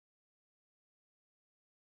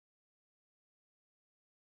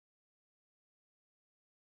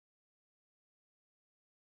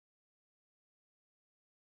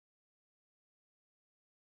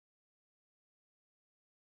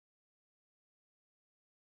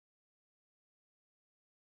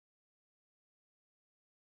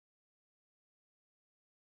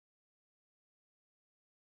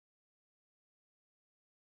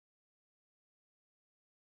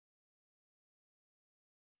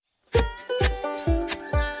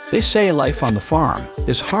They say life on the farm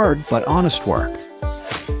is hard but honest work.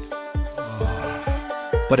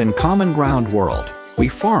 But in Common Ground World, we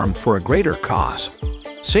farm for a greater cause,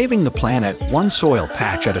 saving the planet one soil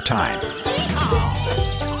patch at a time.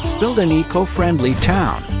 Build an eco-friendly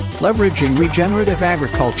town, leveraging regenerative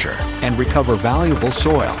agriculture and recover valuable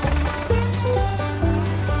soil.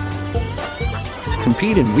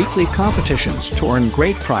 Compete in weekly competitions to earn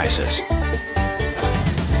great prizes.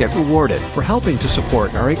 Get rewarded for helping to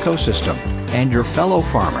support our ecosystem and your fellow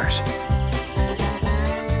farmers.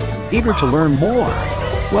 Eager to learn more?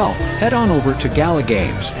 Well, head on over to Gala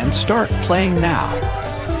Games and start playing now.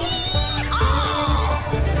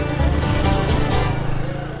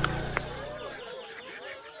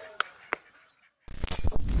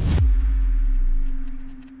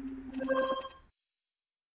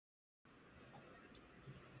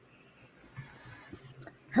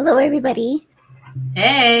 Hello, everybody.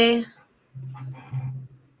 Hey.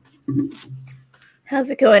 How's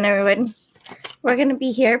it going, everyone? We're going to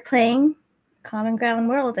be here playing Common Ground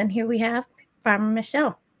World, and here we have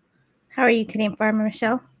PharmerMichelle. How are you today,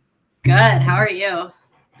 PharmerMichelle? Good. How are you?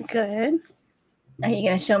 Good. Are you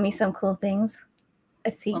going to show me some cool things? I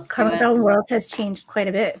see Common Let's Ground World has changed quite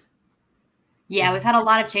a bit. Yeah, we've had a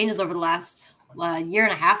lot of changes over the last year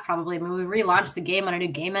and a half, probably. I mean, we relaunched the game on a new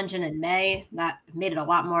game engine in May. That made it a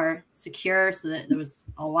lot more secure so that there was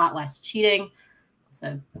a lot less cheating. It's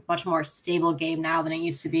a much more stable game now than it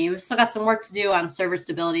used to be. We've still got some work to do on server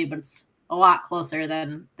stability, but it's a lot closer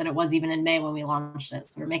than it was even in May when we launched it.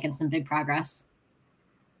 So we're making some big progress.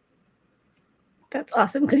 That's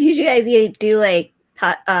awesome, because usually you guys do like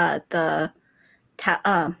the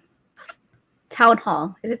town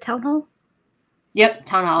hall. Is it town hall? Yep,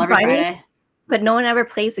 town hall every Friday. But no one ever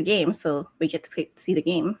plays the game, so we get to see the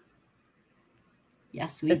game.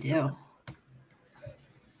 Yes, we do.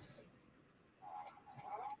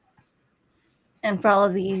 And for all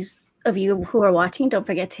of these of you who are watching, don't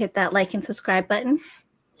forget to hit that like and subscribe button.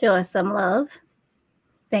 Show us some love.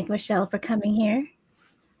 Thank Michelle for coming here.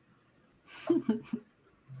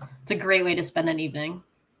 It's a great way to spend an evening.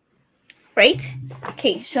 Right?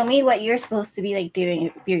 Okay, show me what you're supposed to be like doing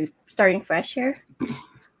if you're starting fresh here.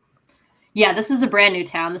 Yeah, this is a brand new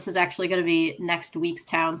town. This is actually going to be next week's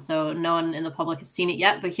town, so no one in the public has seen it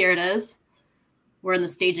yet, but here it is. We're in the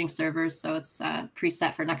staging servers, so it's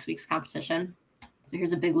preset for next week's competition. So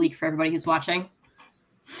here's a big leak for everybody who's watching.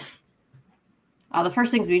 The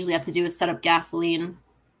first things we usually have to do is set up gasoline.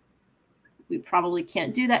 We probably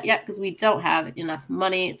can't do that yet because we don't have enough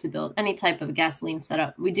money to build any type of gasoline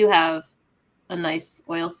setup. We do have a nice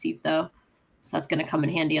oil seep, though, so that's going to come in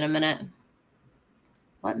handy in a minute.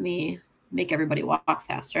 Let me make everybody walk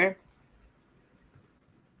faster.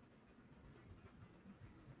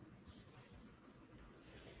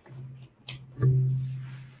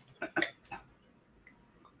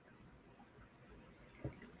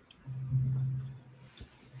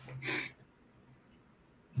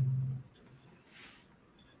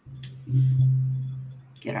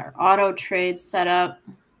 Get our auto trade set up.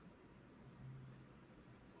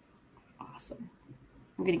 Awesome.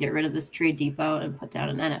 I'm going to get rid of this trade depot and put down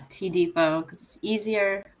an NFT depot because it's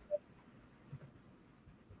easier.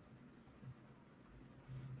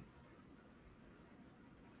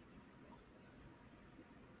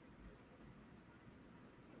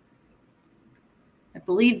 I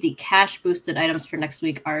believe the cash boosted items for next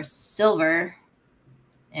week are silver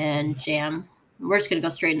and jam. We're just going to go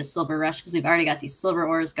straight into Silver Rush because we've already got these silver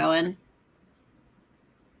ores going.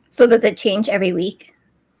 So does it change every week?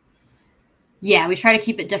 Yeah, we try to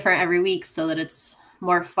keep it different every week so that it's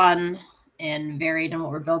more fun and varied in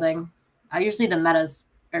what we're building. Usually the metas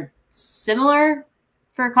are similar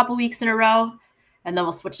for a couple weeks in a row, and then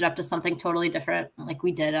we'll switch it up to something totally different. Like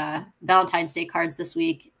we did Valentine's Day cards this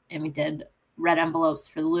week, and we did red envelopes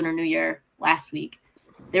for the Lunar New Year last week.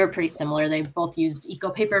 They were pretty similar. They both used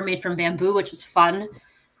eco paper made from bamboo, which was fun.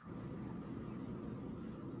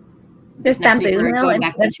 There's bamboo now going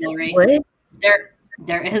back to jewelry. Wood?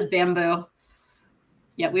 There is bamboo.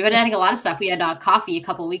 Yeah, we've been adding a lot of stuff. We had coffee a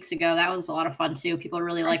couple weeks ago. That was a lot of fun too. People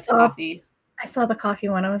really liked coffee. I saw the coffee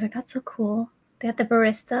one. I was like, that's so cool. They had the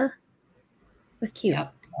barista. It was cute.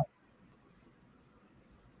 Yep.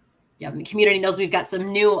 Yeah, the community knows we've got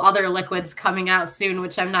some new other liquids coming out soon,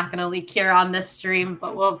 which I'm not going to leak here on this stream,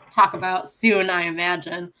 but we'll talk about soon, I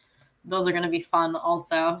imagine. Those are going to be fun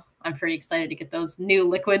also. I'm pretty excited to get those new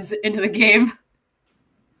liquids into the game.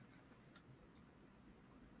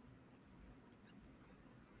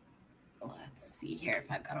 Let's see here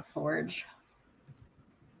if I've got a forge.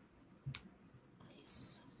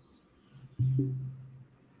 Nice.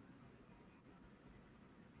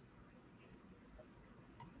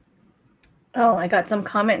 Oh, I got some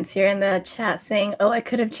comments here in the chat saying, "Oh, I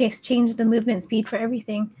could have changed the movement speed for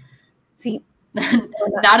everything." See,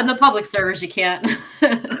 not in the public servers, you can't.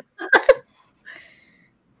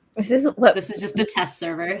 this is what This is just a test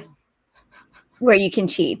server where you can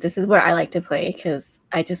cheat. This is where I like to play because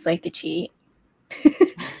I just like to cheat.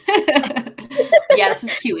 Yeah, this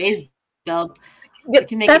is QA's build. We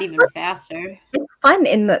can make it even faster. It's fun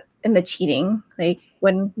in the cheating, like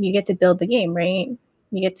when you get to build the game, right?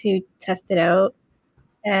 You get to test it out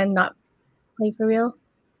and not play for real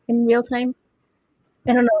in real time.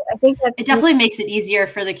 I don't know. I think that it definitely makes it easier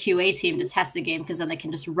for the QA team to test the game because then they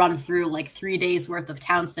can just run through like 3 days worth of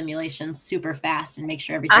town simulations super fast and make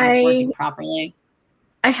sure everything is working properly.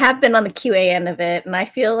 I have been on the QA end of it, and I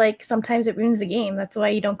feel like sometimes it ruins the game. That's why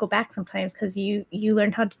you don't go back sometimes, because you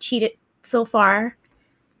learn how to cheat it so far,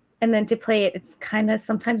 and then to play it, it's kind of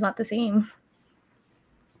sometimes not the same.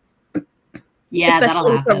 Yeah,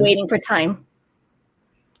 especially if we're waiting for time.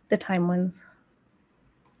 The time ones.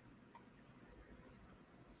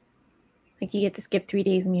 Like you get to skip 3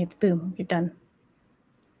 days and boom, you're done.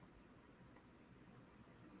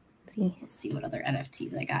 Let's see what other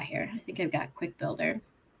NFTs I got here. I think I've got Quick Builder.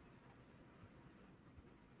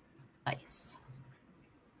 Nice.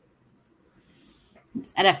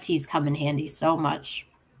 These NFTs come in handy so much.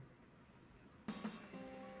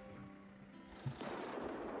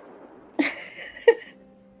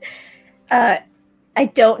 I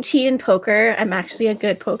don't cheat in poker. I'm actually a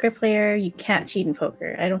good poker player. You can't cheat in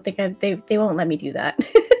poker. I don't think they won't let me do that.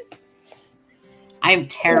 I'm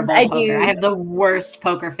terrible at poker. I have the worst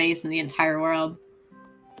poker face in the entire world.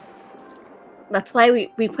 That's why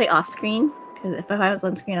we play off screen. Because if I was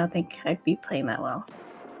on screen, I don't think I'd be playing that well.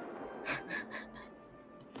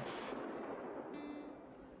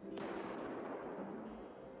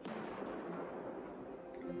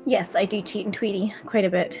 Yes, I do cheat in Tweety quite a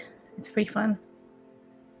bit. It's pretty fun.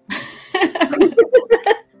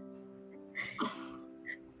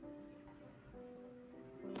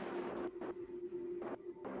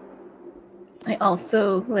 I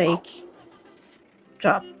also like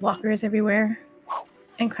drop walkers everywhere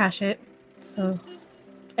and crash it. So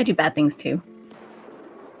I do bad things too.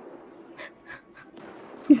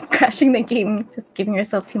 Just crashing the game, just giving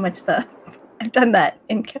yourself too much stuff. I've done that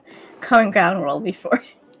in Common Ground World before.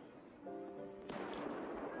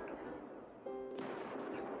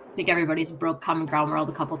 I think everybody's broke Common Ground World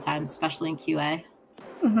a couple times, especially in QA.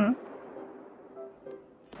 Mm-hmm.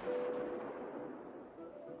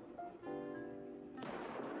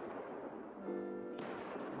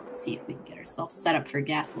 Let's see if we can get ourselves set up for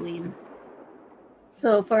gasoline.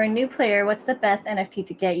 So for a new player, what's the best NFT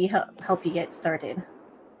to get you help you get started?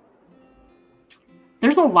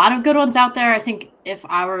 There's a lot of good ones out there. I think if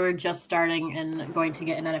I were just starting and going to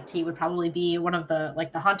get an NFT, it would probably be one of the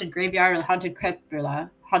like the Haunted Graveyard or the Haunted Crypt or the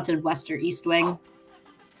Haunted West or East Wing.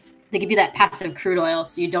 They give you that passive crude oil,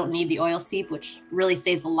 so you don't need the oil seep, which really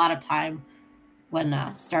saves a lot of time when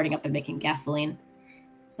starting up and making gasoline.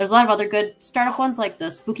 There's a lot of other good startup ones like the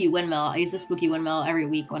Spooky Windmill. I use the Spooky Windmill every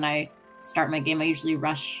week when I start my game. I usually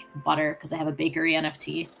rush butter because I have a bakery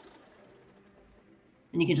NFT.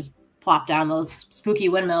 And you can just plop down those spooky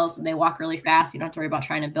windmills and they walk really fast. You don't have to worry about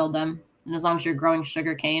trying to build them. And as long as you're growing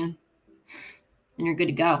sugar cane, then you're good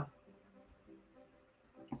to go.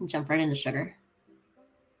 And jump right into sugar.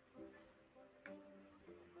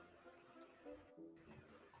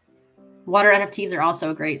 Water NFTs are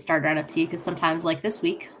also a great starter NFT because sometimes, like this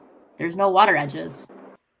week, there's no water edges.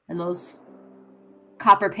 And those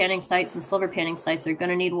copper panning sites and silver panning sites are going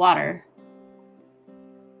to need water.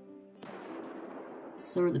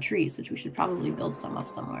 So are the trees, which we should probably build some of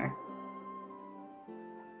somewhere.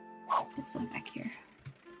 Let's put some back here.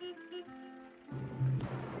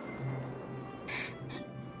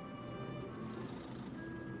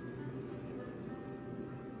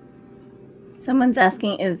 Someone's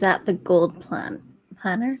asking, is that the gold panner?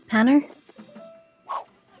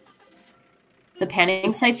 The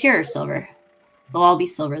panning sites here are silver. They'll all be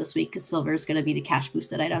silver this week because silver is going to be the cash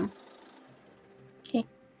boosted item. Okay.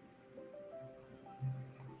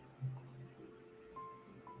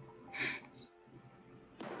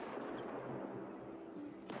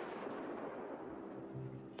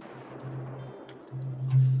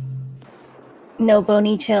 No,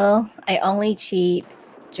 Bony Chill. I only cheat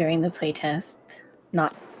during the playtest,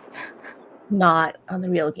 not on the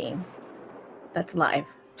real game. That's live.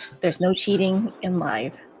 There's no cheating in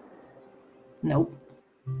live. Nope.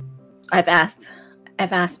 I've asked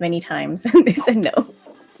many times and they said no.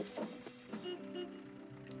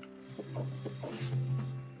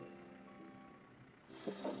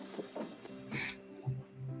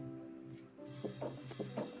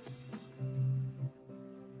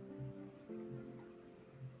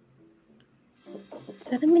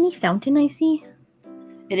 that a mini fountain I see?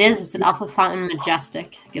 It is. It's an Alpha Fountain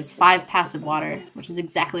Majestic. It gives 5 passive water, which is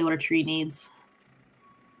exactly what a tree needs.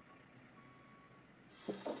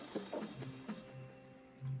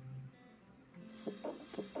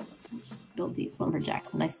 Just build these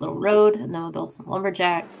lumberjacks. A nice little road, and then we'll build some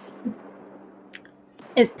lumberjacks.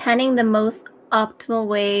 Is panning the most optimal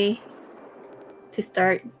way to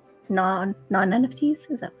start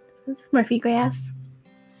non-NFTs? Is that what Murphy Gray asks?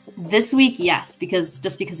 This week, yes, because the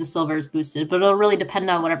silver is boosted, but it'll really depend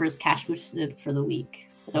on whatever is cash boosted for the week.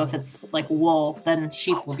 So if it's like wool, then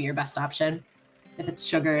sheep will be your best option. If it's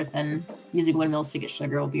sugar, then using windmills to get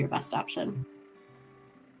sugar will be your best option.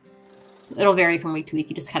 It'll vary from week to week.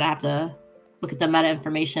 You just kind of have to look at the meta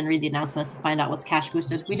information, read the announcements, and find out what's cash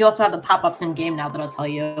boosted. We do also have the pop-ups in game now that'll tell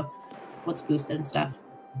you what's boosted and stuff.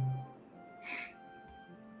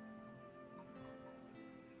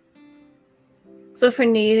 So for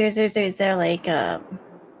new users, is there like a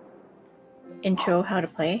intro how to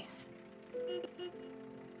play?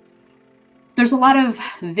 There's a lot of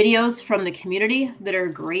videos from the community that are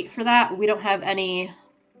great for that. We don't have any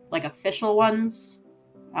like official ones.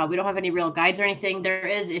 We don't have any real guides or anything. There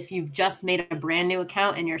is, if you've just made a brand new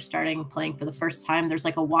account and you're starting playing for the first time, there's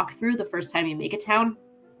like a walkthrough the first time you make a town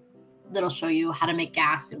that'll show you how to make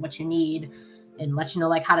gas and what you need and let you know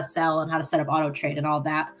like how to sell and how to set up auto trade and all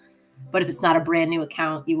that. But if it's not a brand new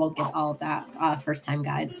account, you won't get all of that first time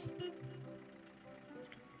guides.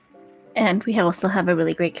 And we also have a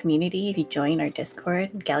really great community. If you join our Discord,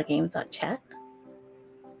 galagames.chat.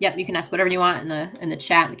 Yep, you can ask whatever you want in the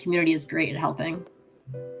chat. The community is great at helping.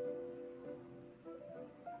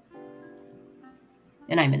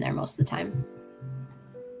 And I'm in there most of the time.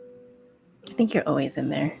 I think you're always in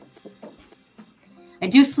there. I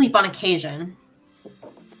do sleep on occasion.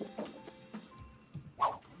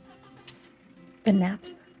 The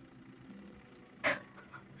naps.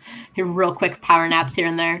 Real quick power naps here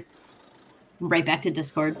and there. Right back to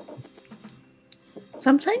Discord.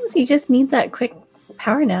 Sometimes you just need that quick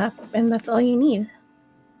power nap, and that's all you need.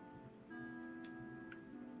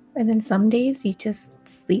 And then some days you just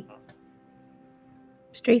sleep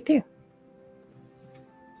straight through.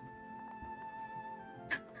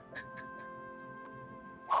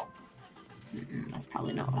 That's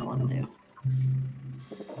probably not what I want to do.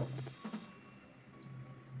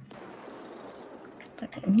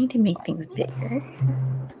 Okay, I need to make things bigger.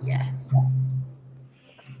 Yes.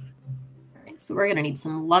 All right, so we're going to need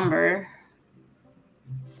some lumber.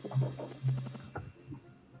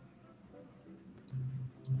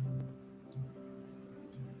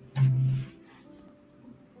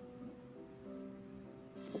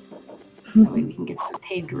 That way we can get some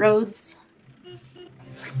paved roads.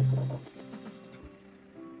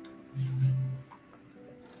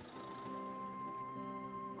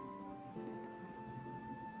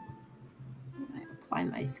 I apply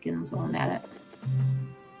my skins while I'm at it.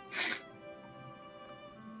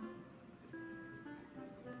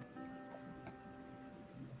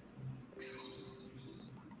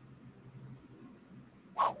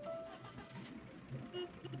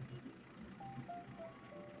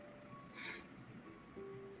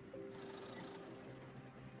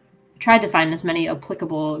 Tried to find as many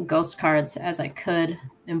applicable ghost cards as I could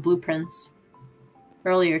in blueprints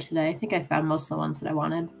earlier today. I think I found most of the ones that I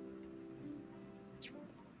wanted.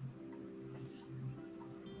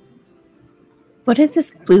 What is this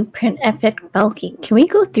blueprint epic bulky? Can we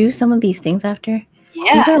go through some of these things after?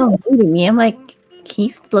 Yeah. These are all moving me. I'm like, can you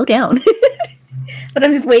slow down? But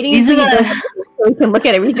I'm just waiting These are so we can look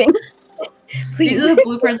at everything. Please. These are the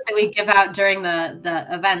blueprints that we give out during the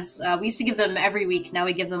events. We used to give them every week. Now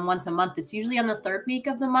we give them once a month. It's usually on the 3rd week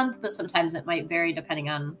of the month, but sometimes it might vary depending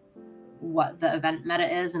on what the event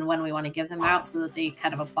meta is and when we want to give them out so that they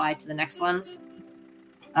kind of apply to the next ones.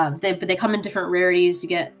 But they come in different rarities. You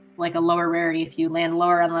get like a lower rarity if you land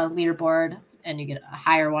lower on the leaderboard, and you get a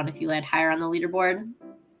higher one if you land higher on the leaderboard.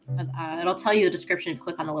 It'll tell you the description if you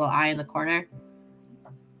click on the little eye in the corner.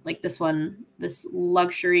 Like this one, this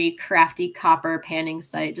luxury crafty copper panning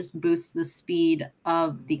site just boosts the speed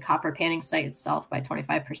of the copper panning site itself by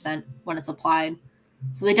 25% when it's applied.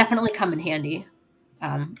 So they definitely come in handy.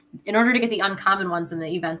 In order to get the uncommon ones in the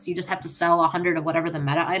events, you just have to sell 100 of whatever the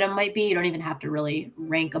meta item might be. You don't even have to really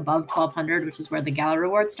rank above 1200, which is where the gala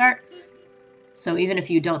rewards start. So even if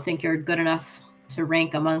you don't think you're good enough to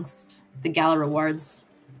rank amongst the gala rewards,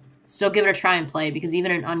 still give it a try and play, because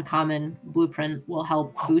even an uncommon blueprint will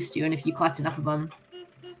help boost you. And if you collect enough of them,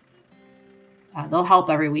 they'll help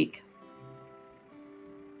every week.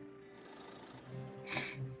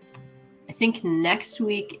 I think next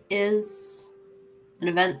week is an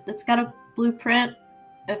event that's got a blueprint.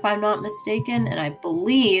 if I'm not mistaken, and I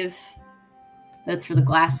believe that's for the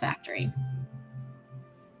glass factory.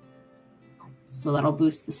 So that'll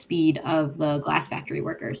boost the speed of the glass factory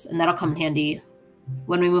workers, and that'll come in handy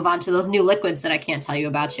when we move on to those new liquids that I can't tell you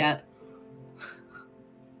about yet.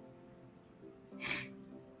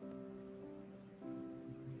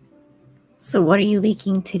 So what are you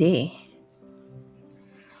leaking today?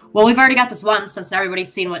 Well, we've already got this one since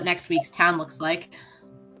everybody's seen what next week's town looks like,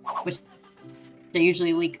 which they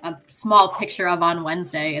usually leak a small picture of on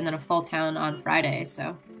Wednesday and then a full town on Friday.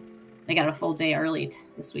 So they got a full day early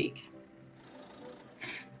this week.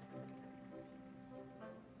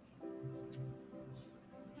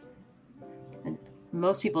 And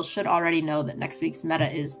most people should already know that next week's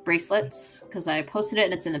meta is bracelets because I posted it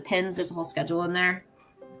and it's in the pins. There's a whole schedule in there.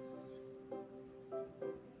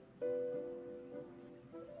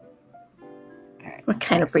 What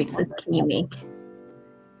kind of bracelets can you make?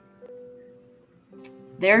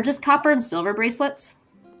 They're just copper and silver bracelets.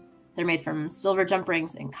 They're made from silver jump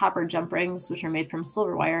rings and copper jump rings, which are made from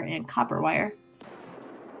silver wire and copper wire.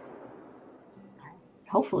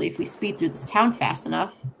 Hopefully, if we speed through this town fast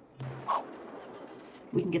enough,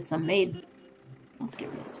 we can get some made. Let's get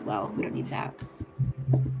rid of this well. We don't need that.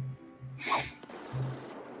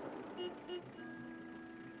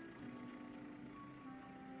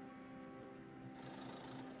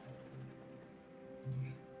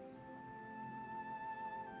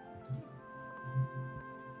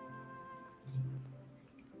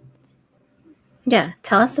 Yeah,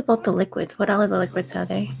 tell us about the liquids. What all of the liquids are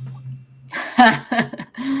there?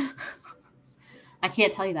 I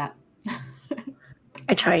can't tell you that.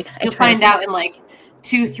 I tried. You'll find out in like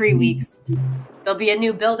 2-3 weeks. There'll be a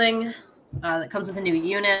new building that comes with a new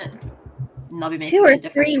unit, and I'll be making 2 or a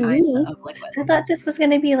different 3 kind weeks. of liquid. I thought this was going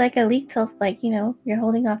to be like a leak till, like, you know, you're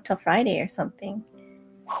holding off till Friday or something.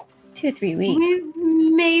 2 or 3 weeks.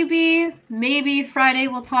 Maybe Friday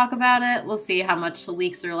we'll talk about it. We'll see how much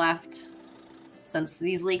leaks are left, since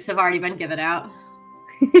these leaks have already been given out.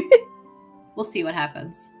 We'll see what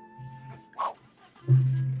happens.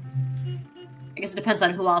 I guess it depends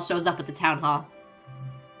on who all shows up at the town hall.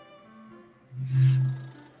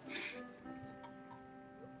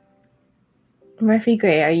 Murphy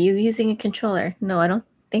Gray, are you using a controller? No, I don't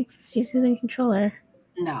think she's using a controller.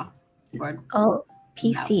 No. Board. Oh,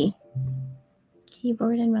 PC. Mouse.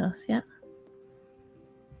 Keyboard and mouse, yeah.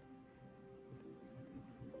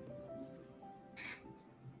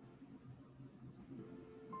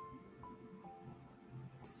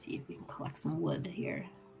 Let's see if we can collect some wood here.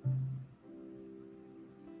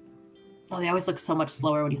 Oh, they always look so much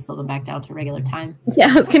slower when you slow them back down to regular time.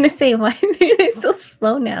 Yeah, I was going to say, why are they so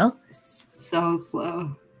slow now? So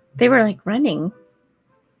slow. They were like running.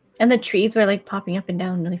 And the trees were like popping up and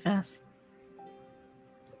down really fast.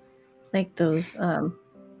 Like those,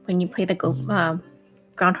 when you play the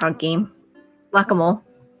groundhog game. Whack-a-mole.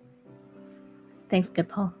 Thanks, Good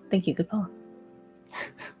Paul. Thank you, Good Paul.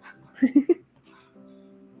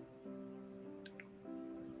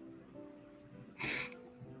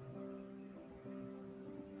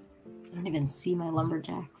 I don't even see my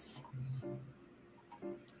lumberjacks.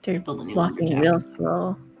 They're walking real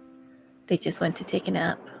slow. They just went to take a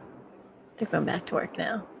nap. They're going back to work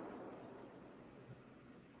now.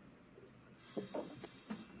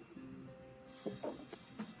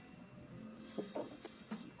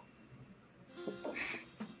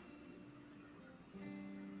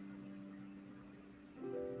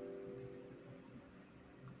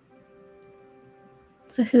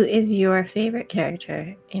 So who is your favorite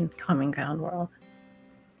character in Common Ground World?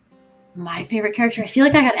 My favorite character? I feel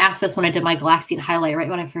like I got asked this when I did my GALACHAIN highlight right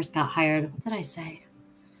when I first got hired. What did I say?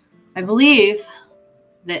 I believe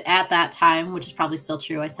that at that time, which is probably still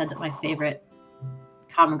true, I said that my favorite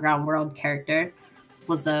Common Ground World character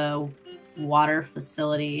was a water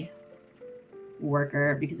facility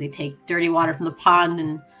worker, because they take dirty water from the pond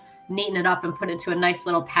and neaten it up and put it into a nice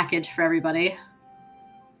little package for everybody.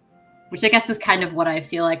 Which I guess is kind of what I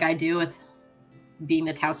feel like I do with being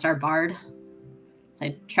the Townstar Bard. So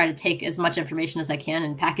I try to take as much information as I can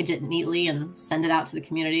and package it neatly and send it out to the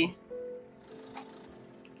community.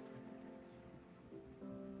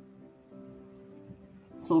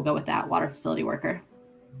 So we'll go with that, water facility worker.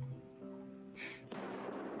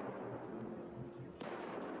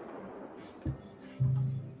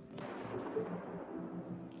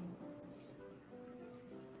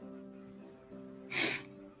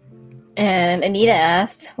 And Anita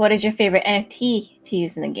asked, what is your favorite NFT to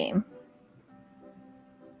use in the game?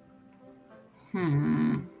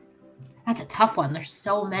 That's a tough one. There's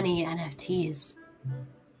so many NFTs.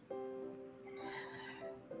 I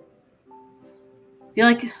feel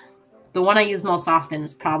like The one I use most often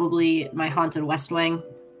is probably my Haunted West Wing,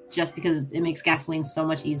 just because it makes gasoline so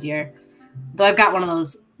much easier. Though I've got one of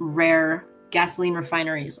those rare gasoline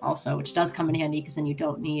refineries also, which does come in handy because then you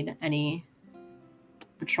don't need any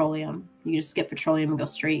petroleum. You just get petroleum and go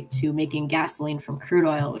straight to making gasoline from crude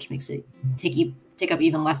oil, which makes it take up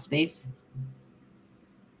even less space.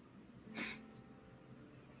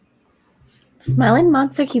 Smiling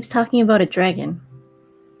Monster keeps talking about a dragon.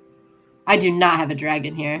 I do not have a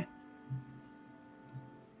dragon here.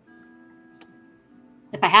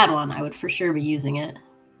 If I had one, I would for sure be using it.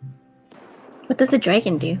 What does the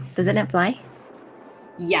dragon do? Does it not fly?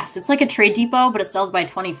 Yes, it's like a trade depot, but it sells by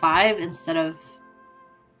 25 instead of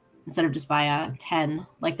just by 10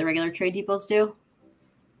 like the regular trade depots do.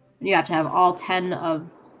 You have to have all 10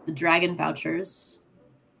 of the dragon vouchers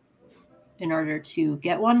in order to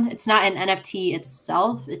get one. It's not an NFT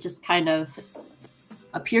itself. It just kind of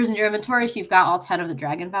appears in your inventory if you've got all 10 of the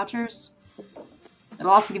dragon vouchers.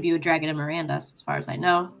 It'll also give you a dragon in Miranda, as far as I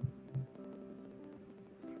know.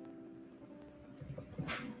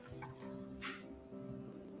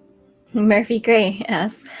 Murphy Gray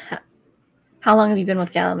asks, how long have you been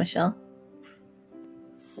with Gala, Michelle?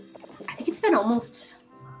 I think it's been almost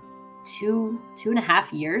two and a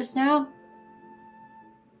half years now.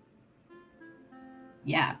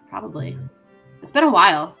 Yeah, probably. It's been a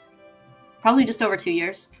while. Probably just over 2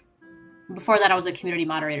 years. Before that, I was a community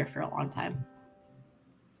moderator for a long time.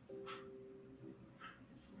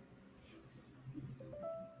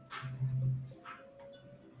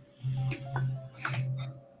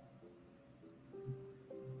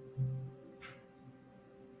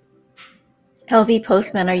 LV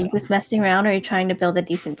Postman, are you just messing around or are you trying to build a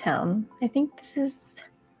decent town? I think this is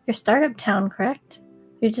your startup town, correct?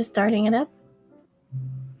 You're just starting it up?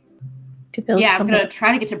 To build I'm going to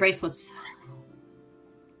try to get to bracelets.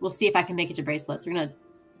 We'll see if I can make it to bracelets. We're going to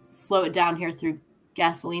slow it down here through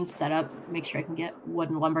gasoline setup, make sure I can get wood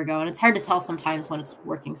and lumber going. It's hard to tell sometimes when it's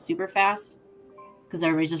working super fast because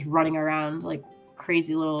everybody's just running around like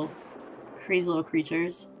crazy little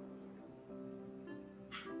creatures.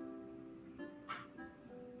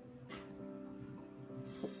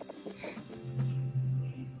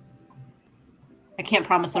 I can't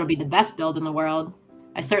promise it'll be the best build in the world.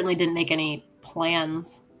 I certainly didn't make any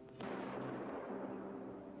plans.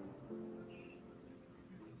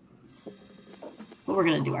 But we're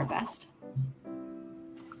going to do our best.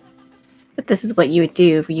 But this is what you would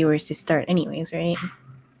do if you were to start anyways, right?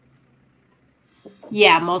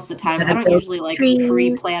 Yeah, most of the time. I don't usually like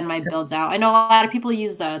pre-plan my builds out. I know a lot of people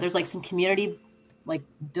use, there's like some community like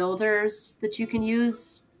builders that you can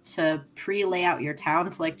use to pre-lay out your town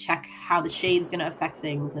to like check how the shade's going to affect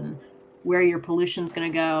things and where your pollution's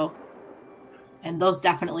going to go. And those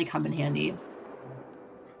definitely come in handy.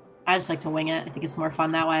 I just like to wing it. I think it's more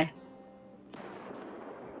fun that way.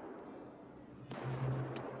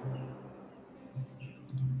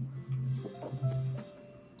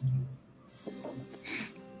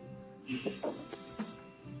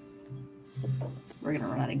 We're going to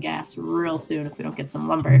run out of gas real soon if we don't get some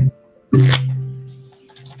lumber.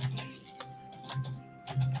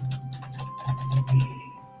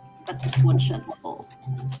 But this woodshed's full.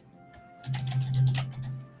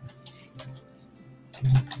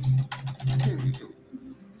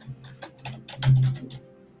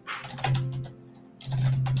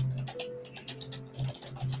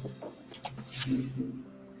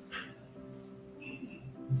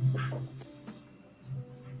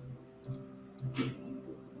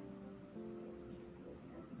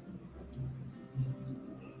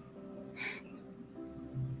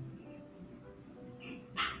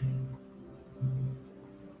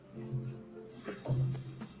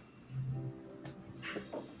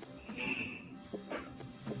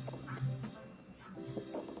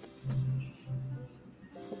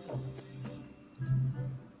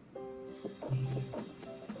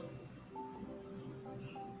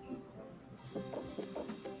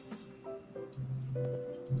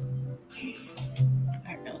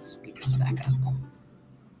 Let's speed this back up.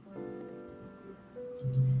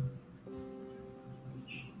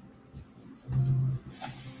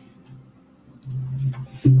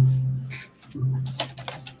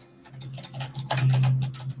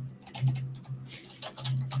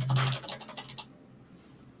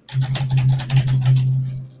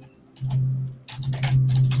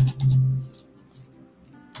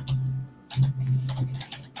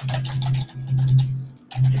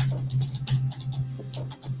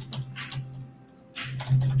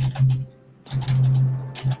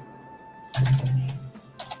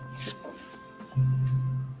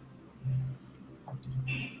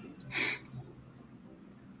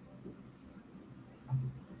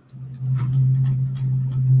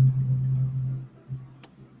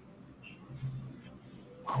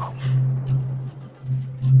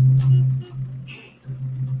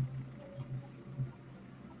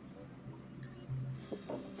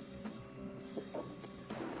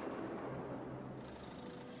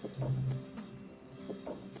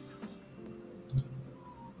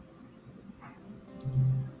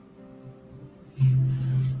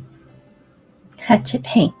 Hatchet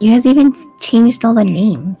Hank. You guys even changed all the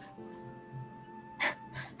names.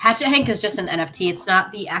 Hatchet Hank is just an NFT. It's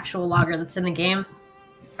not the actual logger that's in the game.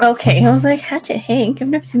 Okay, I was like, Hatchet Hank. I've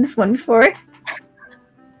never seen this one before.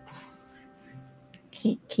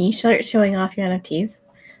 Can you start showing off your NFTs?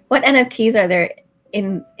 What NFTs are there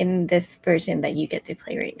in this version that you get to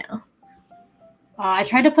play right now? I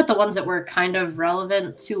tried to put the ones that were kind of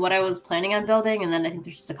relevant to what I was planning on building, and then I think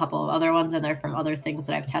there's just a couple of other ones in there from other things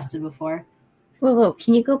that I've tested before. Whoa,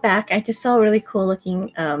 can you go back? I just saw a really cool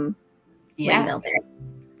looking windmill there.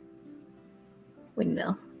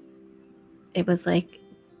 Windmill. It was like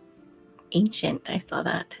ancient. I saw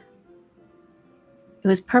that. It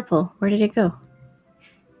was purple. Where did it go?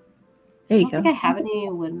 There you go. I don't think I have any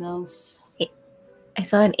windmills. I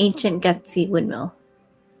saw an ancient gutsy windmill.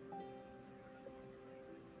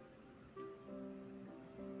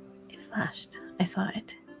 It flashed. I saw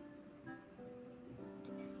it.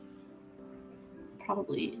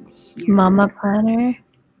 Probably in here. Mama Planner,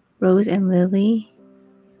 Rose and Lily.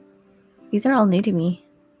 These are all new to me.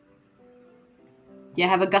 Yeah,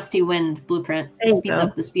 have a gusty wind blueprint. It speeds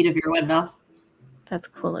up the speed of your windmill. That's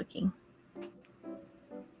cool looking.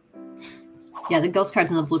 Yeah, the ghost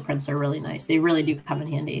cards and the blueprints are really nice. They really do come in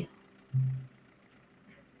handy.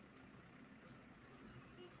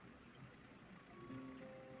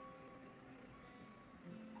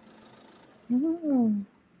 Ooh.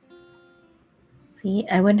 See,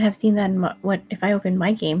 I wouldn't have seen that in what if I opened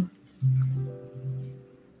my game.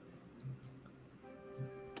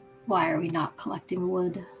 Why are we not collecting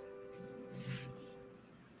wood?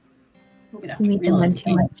 We're gonna have You to made them run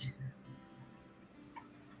too much.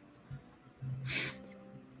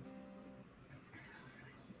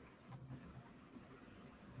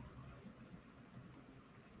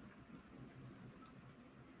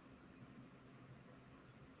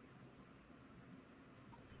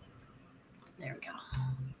 There we go.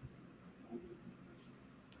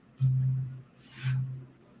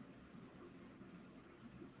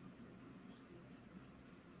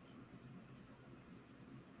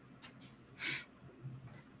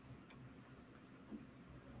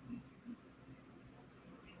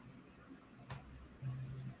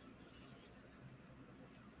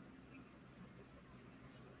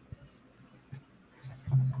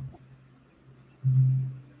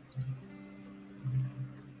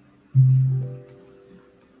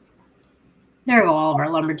 There go all of our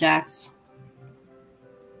lumberjacks.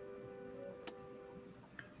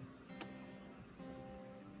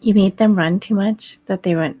 You made them run too much that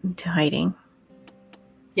they went into hiding.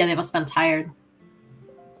 Yeah, they must have been tired.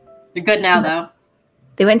 They're good now, though.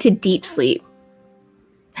 They went to deep sleep.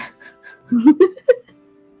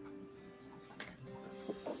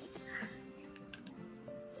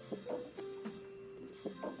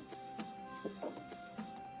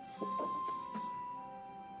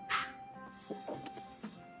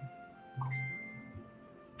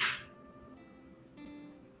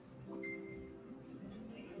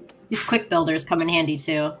 These quick builders come in handy,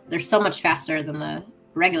 too. They're so much faster than the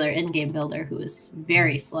regular in-game builder, who is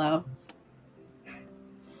very slow.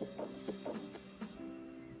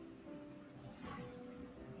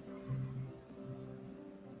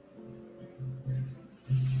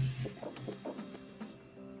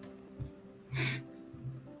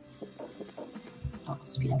 Oh,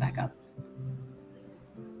 let's speed it back up.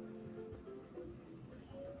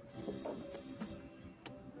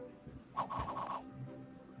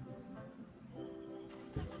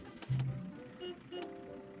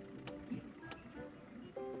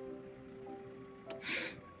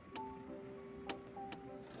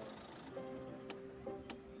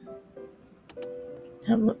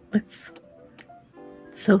 It's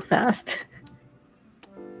so fast.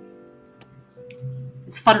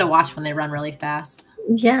 It's fun to watch when they run really fast.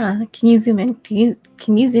 Yeah. Can you zoom in?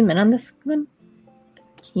 Can you zoom in on this one?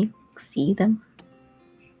 Can you see them?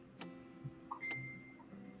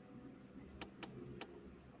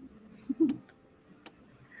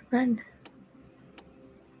 Run.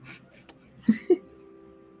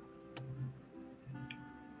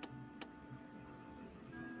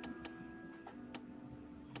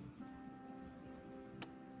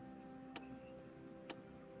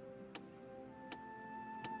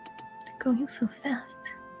 Going so fast.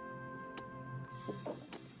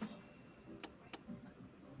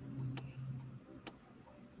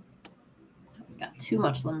 We got too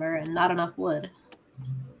much lumber and not enough wood.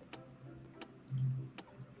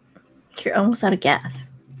 You're almost out of gas.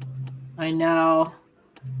 I know.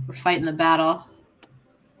 We're fighting the battle.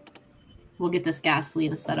 We'll get this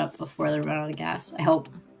gasoline set up before they run out of gas, I hope.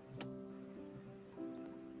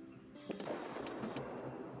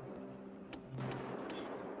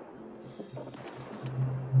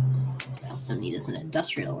 What I also need is an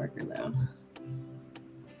industrial worker, though.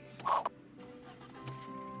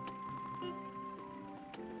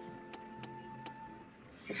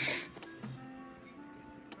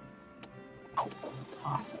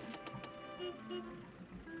 Awesome.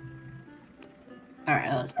 All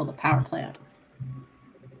right, let's build a power plant.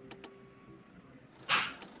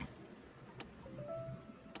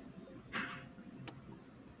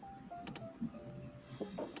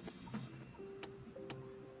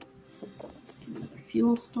 Another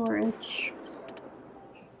fuel storage.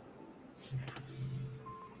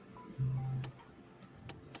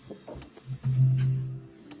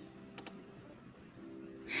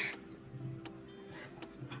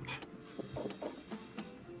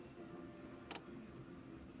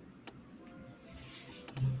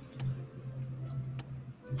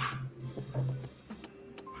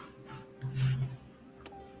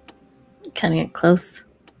 Kind of get close.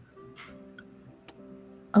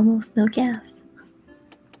 Almost no gas.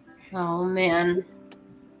 Oh, man.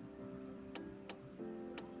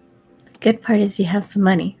 The good part is you have some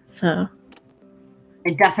money, so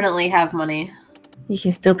I definitely have money. you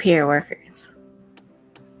can still pay your workers.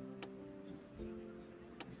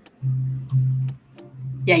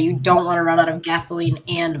 Yeah, you don't want to run out of gasoline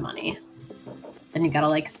and money. Then you gotta,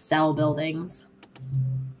 like, sell buildings.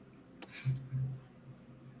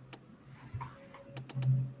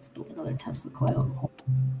 Let's build another Tesla coil.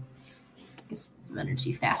 Get some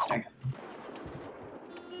energy faster.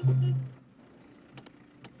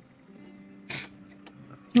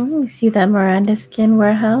 Oh, we see that Miranda skin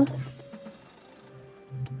warehouse.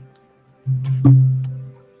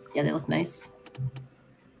 Yeah, they look nice.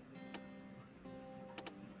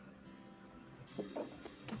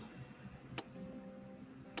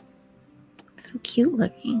 So cute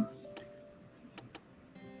looking.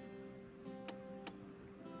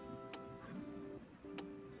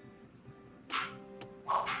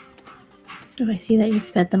 Do I see that you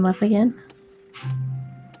sped them up again?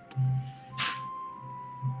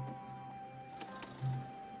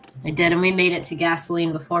 I did, and we made it to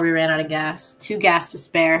gasoline before we ran out of gas. 2 gas to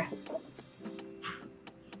spare.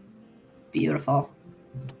 Beautiful.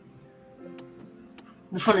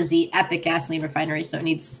 This one is the Epic gasoline refinery, so it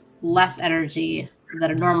needs less energy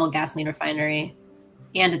than a normal gasoline refinery.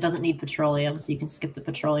 And it doesn't need petroleum, so you can skip the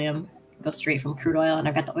petroleum. Go straight from crude oil. And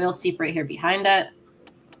I've got the oil seep right here behind it.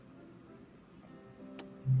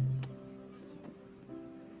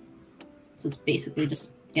 So it's basically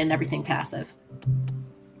just getting everything passive.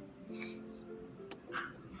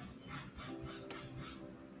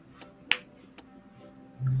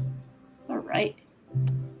 All right.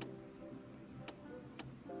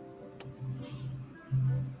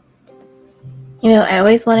 You know, I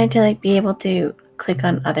always wanted to like be able to click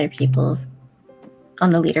on other people's on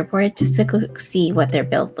the leaderboard just to go see what their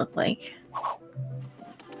build looked like.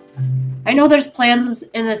 I know there's plans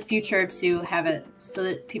in the future to have it so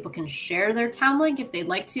that people can share their town link if they'd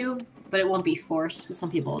like to, but it won't be forced because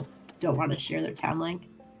some people don't want to share their town link,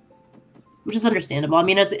 which is understandable. I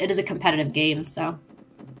mean, it is a competitive game, so.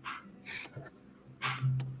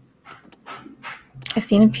 I've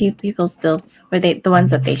seen a few people's builds where the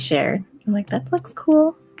ones that they shared. I'm like, that looks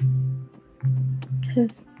cool.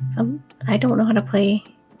 Because I don't know how to play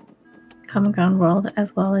Common Ground World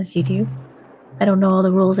as well as you do. I don't know all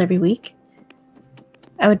the rules every week.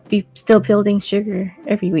 I would be still building sugar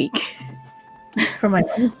every week for my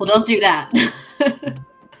own. Well, don't do that. There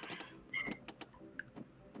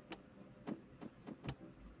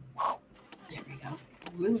we go.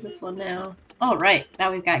 Move this one now. All right,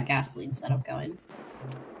 now we've got gasoline setup going.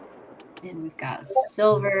 And we've got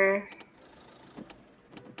silver.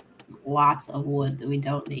 Lots of wood that we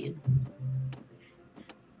don't need.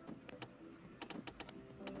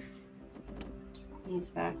 Turn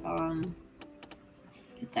these back on.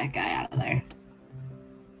 Get that guy out of there.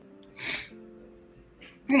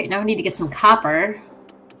 All right, now we need to get some copper.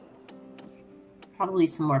 Probably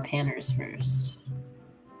some more panners first.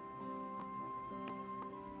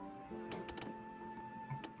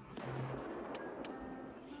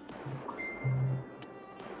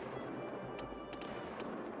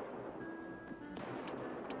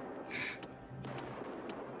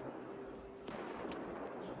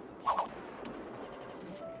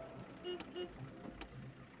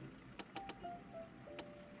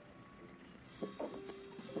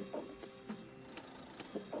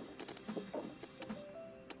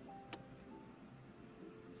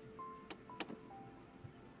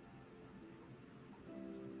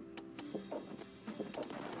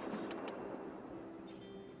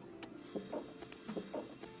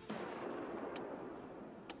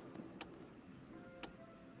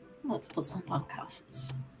 Let's put some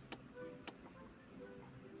bunkhouses.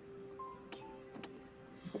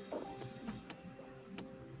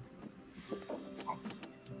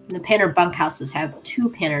 And the panner bunkhouses have 2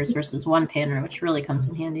 panners versus 1 panner, which really comes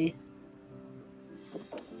in handy.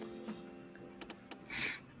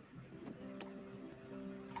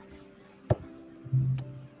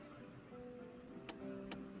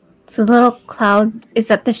 So the little cloud, is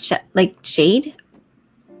that the like shade?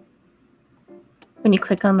 When you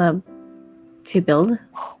click on the to build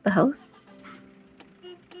the house?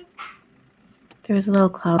 There was a little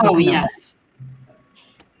cloud. Oh, yes.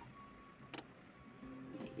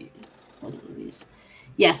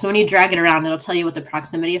 Yeah, so when you drag it around, it'll tell you what the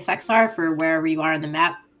proximity effects are for wherever you are on the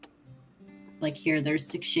map. Like here, there's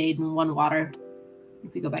 6 shade and 1 water.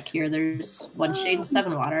 If we go back here, there's 1 shade and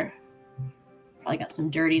 7 water. Probably got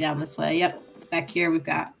some dirty down this way. Yep. Back here, we've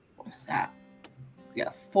got, what's that? We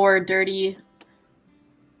got 4 dirty,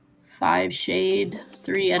 5 shade,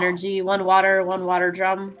 3 energy, 1 water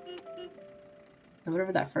drum. And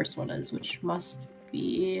whatever that first one is, which must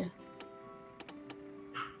be...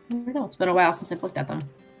 I don't know. It's been a while since I've looked at them.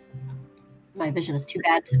 My vision is too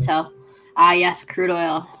bad to tell. Ah, yes, crude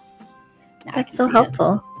oil. Now that's so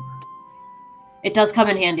helpful. It does come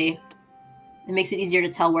in handy. It makes it easier to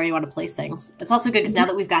tell where you want to place things. It's also good because now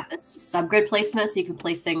that we've got this subgrid placement, so you can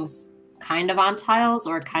place things kind of on tiles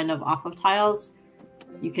or kind of off of tiles,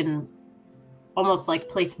 you can almost like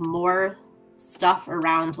place more stuff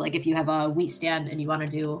around. Like if you have a wheat stand and you want to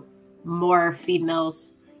do more feed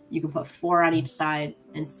mills, you can put 4 on each side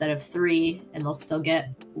instead of 3, and they'll still get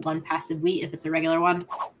 1 passive wheat if it's a regular one,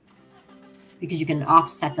 because you can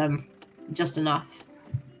offset them just enough.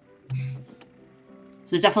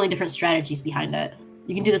 So there's definitely different strategies behind it.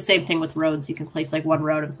 You can do the same thing with roads. You can place like 1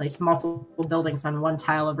 road and place multiple buildings on 1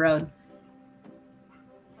 tile of road.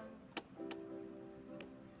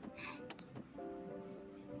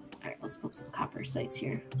 All right, let's put some copper sites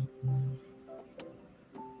here.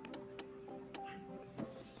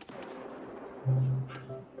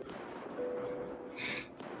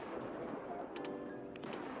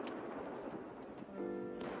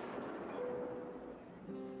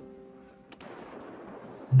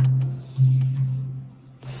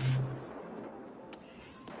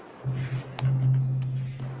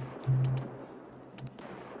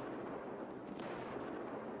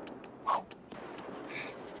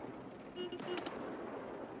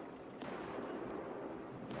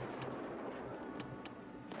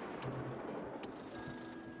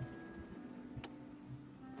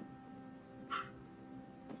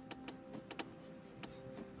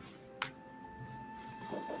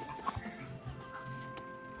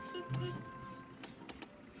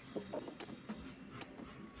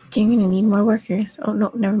 You're gonna need more workers. Oh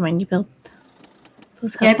no, never mind. You built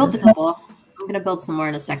those houses. Yeah, I built a couple. I'm gonna build some more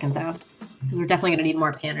in a second though, because we're definitely gonna need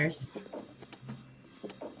more panners.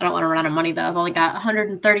 I don't want to run out of money though. I've only got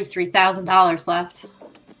 $133,000 left.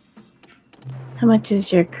 How much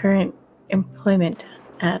is your current employment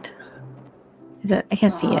at? Is that, I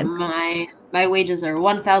can't see it. My wages are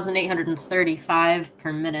 $1,835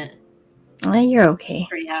 per minute. You're okay. Which is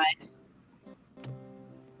pretty high.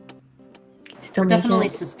 Still definitely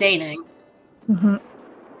sustaining. Mm-hmm.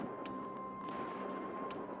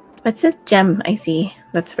 What's a gem I see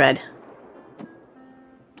that's red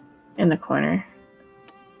in the corner?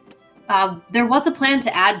 There was a plan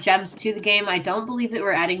to add gems to the game. I don't believe that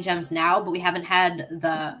we're adding gems now, but we haven't had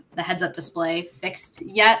the heads-up display fixed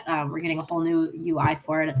yet. We're getting a whole new UI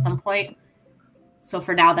for it at some point. So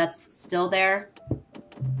for now, that's still there.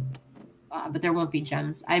 But there won't be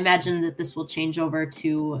gems. I imagine that this will change over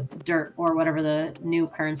to dirt or whatever the new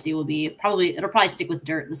currency will be. It'll probably stick with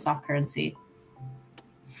dirt, the soft currency.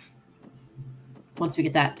 Once we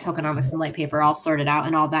get that tokenomics and light paper all sorted out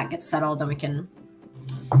and all that gets settled, then we can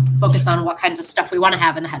focus on what kinds of stuff we want to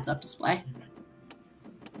have in the heads-up display.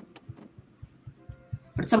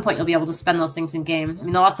 But at some point, you'll be able to spend those things in game. I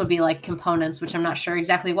mean, there'll also be like components, which I'm not sure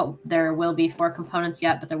exactly what there will be for components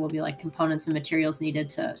yet, but there will be like components and materials needed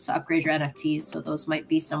to upgrade your NFTs. So those might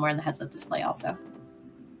be somewhere in the heads-up display also.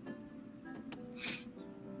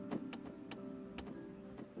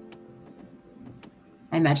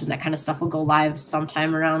 I imagine that kind of stuff will go live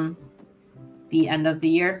sometime around the end of the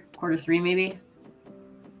year, Q3 maybe.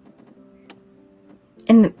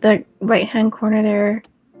 In the right-hand corner there,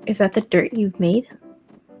 is that the dirt you've made?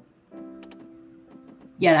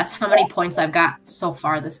 Yeah, that's how many points I've got so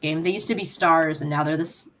far this game. They used to be stars, and now they're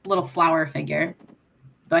this little flower figure.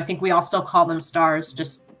 Though I think we all still call them stars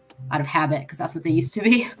just out of habit, because that's what they used to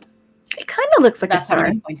be. It kind of looks like a star. That's how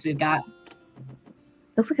many points we've got.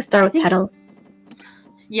 Looks like a star with petals.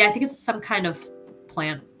 Yeah, I think it's some kind of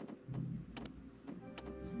plant.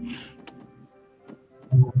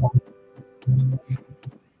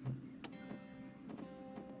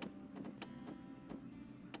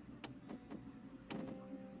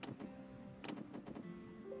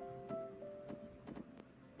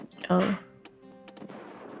 Oh.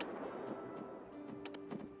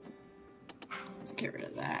 Let's get rid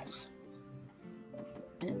of that.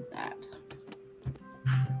 And that.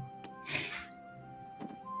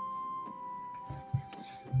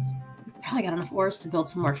 Probably got enough ores to build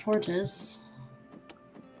some more forges.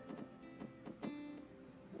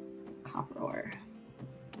 Copper ore.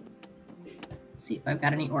 Let's see if I've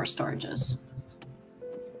got any ore storages.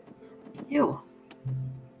 Ew.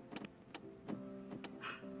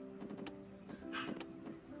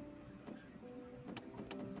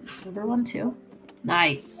 Silver one too.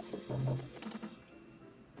 Nice.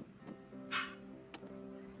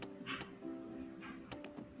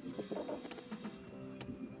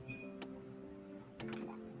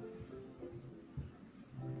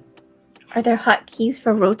 Are there hotkeys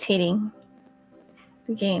for rotating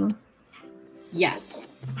the game? Yes.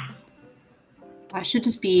 I should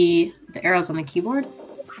just be the arrows on the keyboard.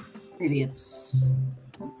 Maybe it's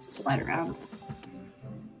let's slide around.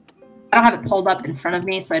 I don't have it pulled up in front of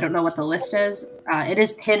me, so I don't know what the list is. It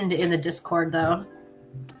is pinned in the Discord, though.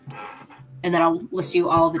 And then I'll list you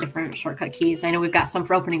all the different shortcut keys. I know we've got some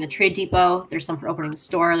for opening the trade depot. There's some for opening the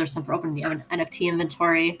store. There's some for opening the NFT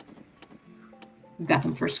inventory. We've got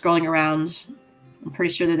them for scrolling around. I'm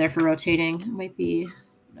pretty sure they're there for rotating. It might be...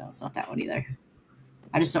 No, it's not that one either.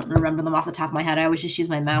 I just don't remember them off the top of my head. I always just use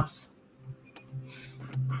my mouse.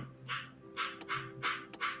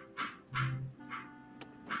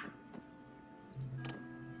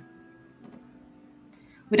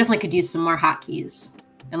 We definitely could use some more hotkeys.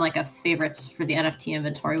 And like a favorites for the NFT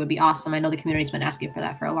inventory would be awesome. I know the community's been asking for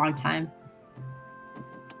that for a long time.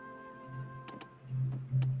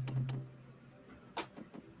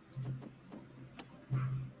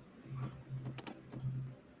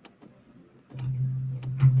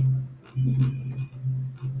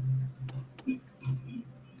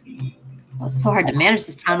 Well, it's so hard to manage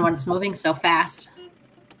this town when it's moving so fast.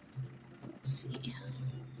 Let's see.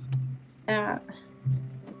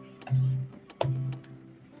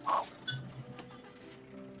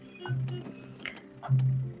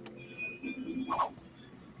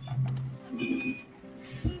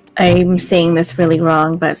 I'm saying this really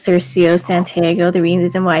wrong, but Sergio Santiago, the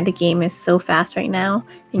reason why the game is so fast right now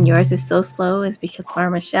and yours is so slow is because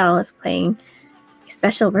PharmerMichelle is playing a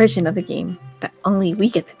special version of the game that only we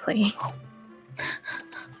get to play.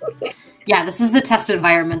 Yeah, this is the test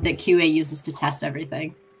environment that QA uses to test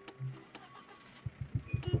everything.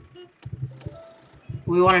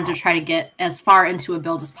 We wanted to try to get as far into a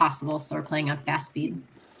build as possible, so we're playing on fast speed.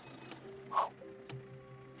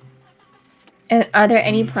 And are there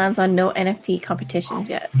any plans on no NFT competitions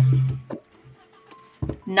yet?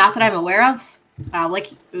 Not that I'm aware of.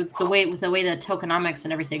 Like the way the tokenomics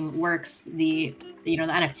and everything works, the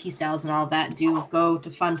NFT sales and all of that do go to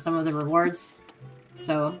fund some of the rewards.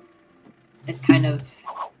 So it's kind of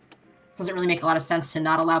doesn't really make a lot of sense to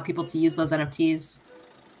not allow people to use those NFTs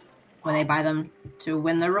when they buy them to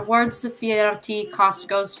win the rewards that the NFT cost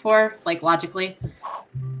goes for, like logically.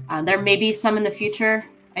 There may be some in the future.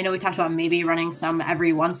 I know we talked about maybe running some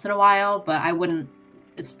every once in a while, but I wouldn't.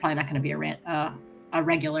 It's probably not going to be a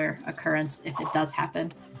regular occurrence if it does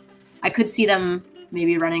happen. I could see them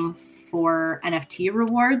maybe running for NFT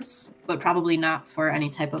rewards, but probably not for any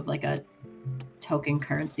type of like a token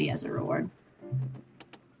currency as a reward.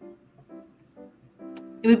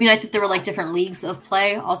 It would be nice if there were like different leagues of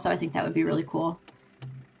play. Also, I think that would be really cool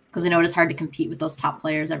because I know it is hard to compete with those top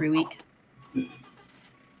players every week. And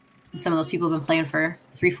some of those people have been playing for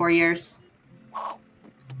 3-4 years.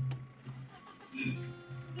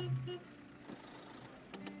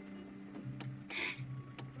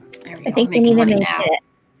 There we go. I think we need to make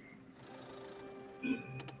it.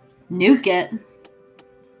 Nuke it?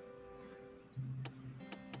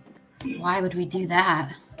 Why would we do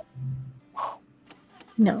that?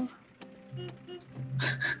 No.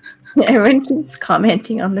 Everyone keeps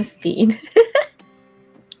commenting on the speed.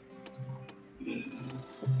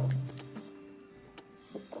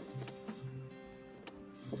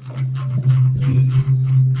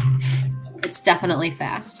 It's definitely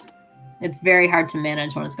fast. It's very hard to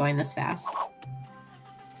manage when it's going this fast.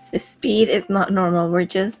 The speed is not normal. We're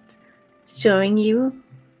just showing you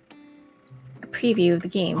a preview of the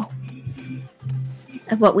game.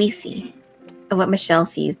 Of what we see. Of what Michelle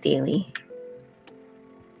sees daily.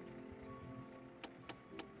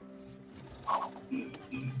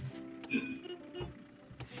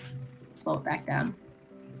 Slow it back down.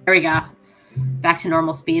 There we go. Back to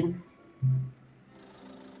normal speed.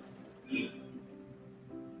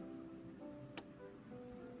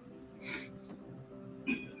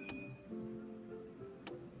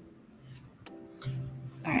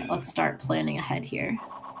 let's start planning ahead here.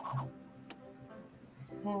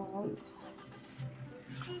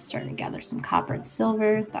 Starting to gather some copper and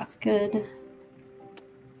silver. That's good.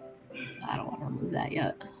 I don't want to remove that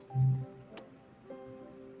yet.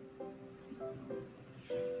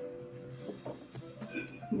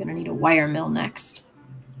 I'm going to need a wire mill next.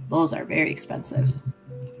 Those are very expensive.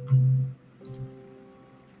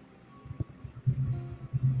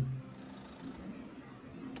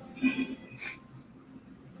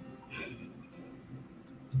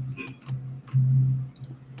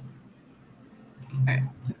 All right.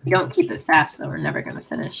 If we don't keep it fast, though, we're never going to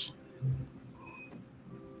finish.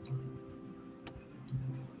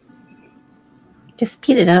 Just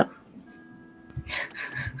speed it up.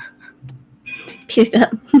 Speed it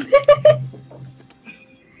up.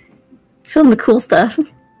 Show them the cool stuff.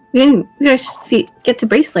 We gotta get to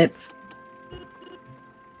bracelets.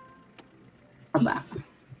 How's that?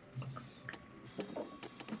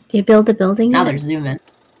 Do you build the building? Now they're zooming.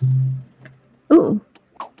 Ooh.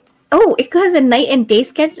 Oh, it has a night and day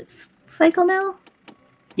cycle now?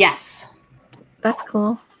 Yes. That's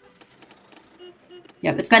cool.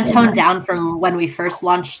 Yep, it's been toned down from when we first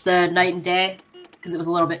launched the night and day because it was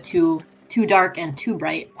a little bit too dark and too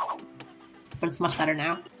bright. But it's much better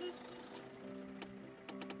now.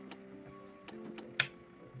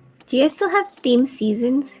 Do you guys still have theme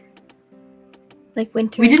seasons? Like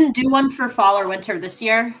winter? We didn't do one for fall or winter this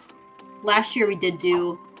year. Last year we did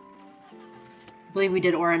do, I believe we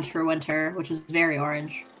did orange for winter, which was very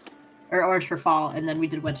orange. Or orange for fall, and then we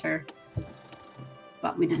did winter.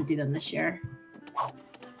 But we didn't do them this year.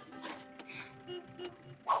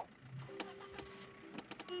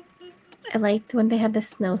 I liked when they had the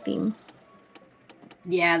snow theme.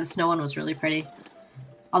 Yeah, the snow one was really pretty.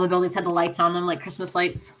 All the buildings had the lights on them, like Christmas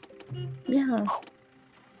lights. Yeah.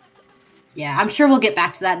 Yeah, I'm sure we'll get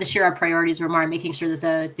back to that. This year our priorities were more making sure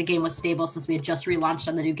that the game was stable since we had just relaunched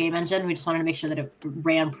on the new game engine. We just wanted to make sure that it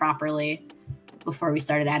ran properly before we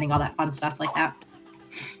started adding all that fun stuff like that.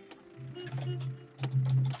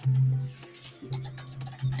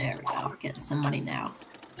 There we go. We're getting some money now.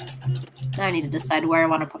 Now I need to decide where I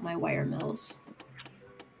want to put my wire mills.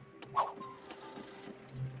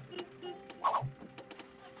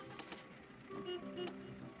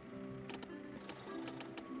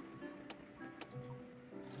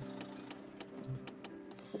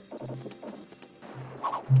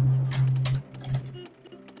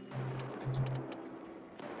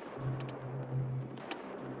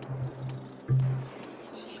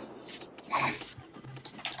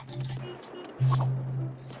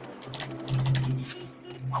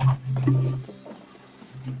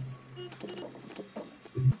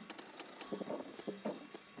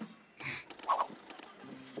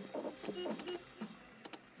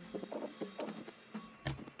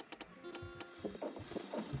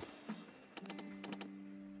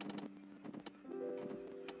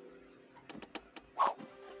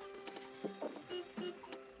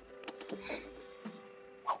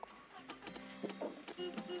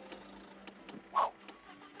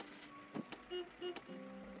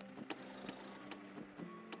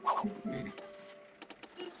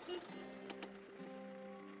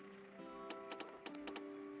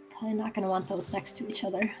 Probably not going to want those next to each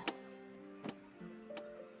other.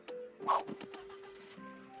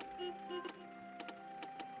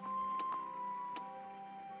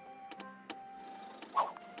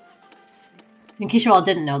 In case you all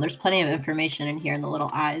didn't know, there's plenty of information in here in the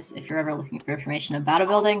little eyes. If you're ever looking for information about a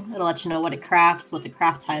building, it'll let you know what it crafts, what the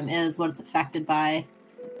craft time is, what it's affected by.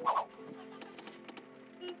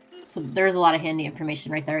 So there's a lot of handy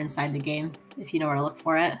information right there inside the game, if you know where to look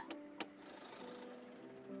for it.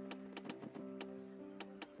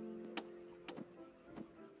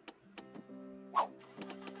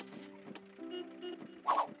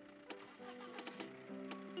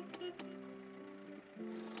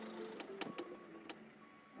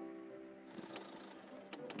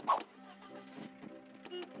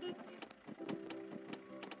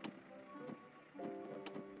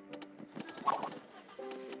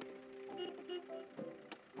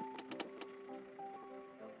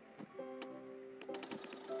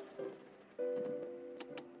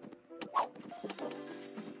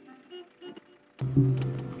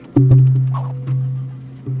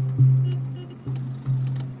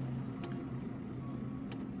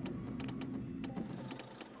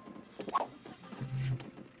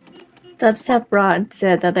 Dubstep Rod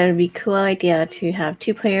said that there would be a cool idea to have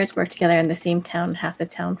two players work together in the same town, half the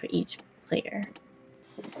town for each player.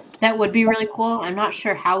 That would be really cool. I'm not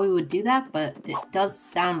sure how we would do that, but it does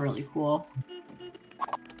sound really cool.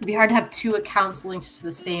 It'd be hard to have two accounts linked to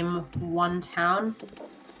the same one town.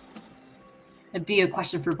 It'd be a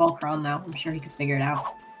question for Volcron, though. I'm sure he could figure it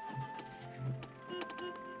out.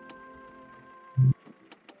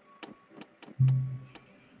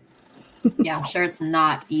 Yeah, I'm sure it's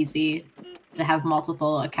not easy to have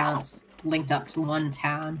multiple accounts linked up to one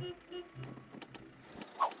town.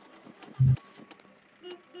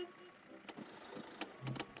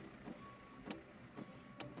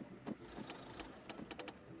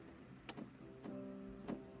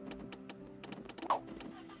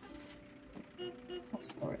 I'll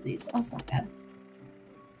store these. Oh, it's not bad.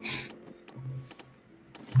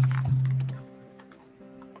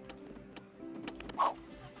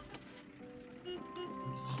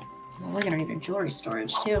 Well, we're gonna need a jewelry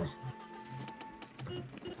storage too.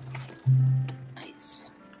 Nice.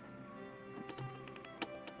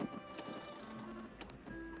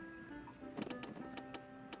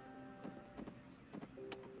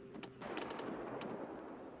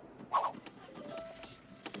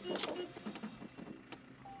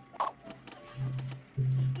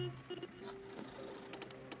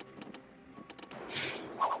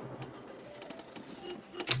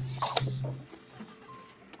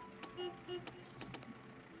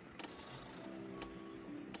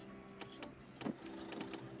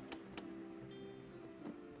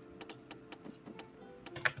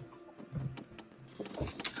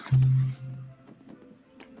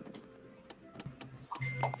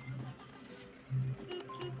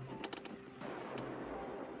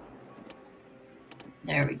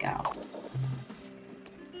 There we go.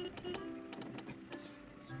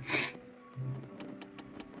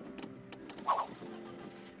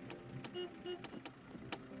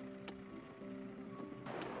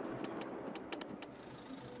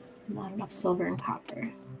 Not enough silver and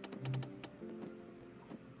copper.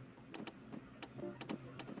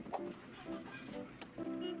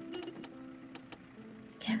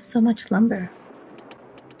 You have so much lumber.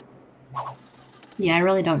 Yeah, I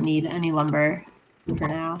really don't need any lumber for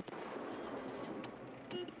now.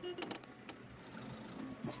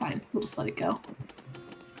 It's fine. We'll just let it go.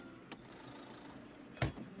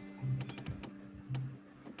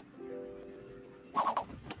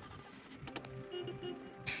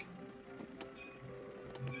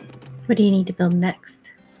 What do you need to build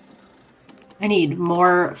next? I need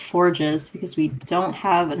more forges because we don't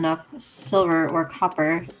have enough silver or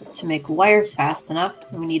copper to make wires fast enough.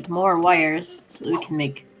 And we need more wires so that we can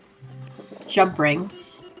make jump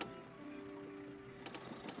rings.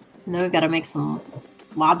 And then we've got to make some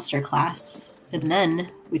lobster clasps. And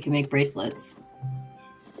then we can make bracelets.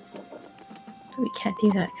 We can't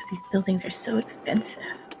do that because these buildings are so expensive.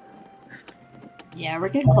 Yeah, we're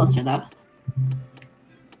getting closer though.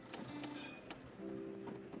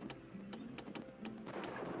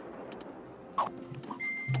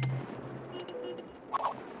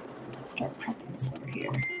 Start prepping this over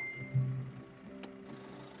here.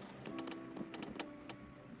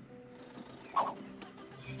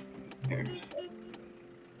 Here.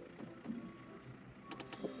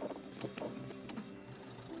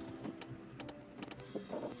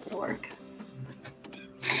 Work.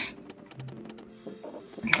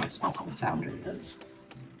 How expensive the foundry is.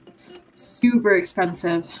 Super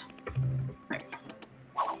expensive. Right.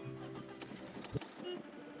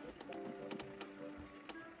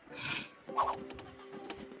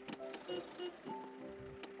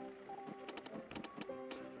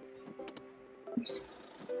 Oops.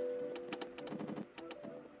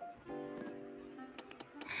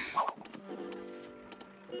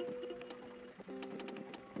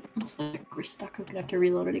 Looks like we're stuck. I'm gonna have to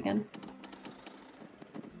reload it again.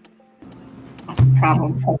 That's the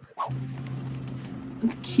problem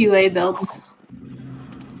with QA builds.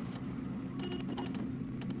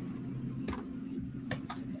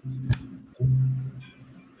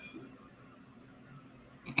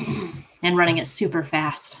 And running it super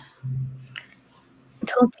fast. I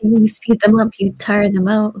told you, when you speed them up, you tire them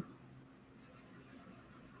out.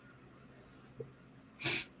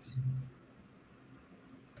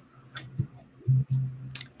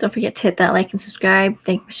 Don't forget to hit that like and subscribe.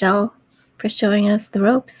 Thank Michelle for showing us the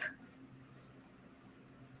ropes.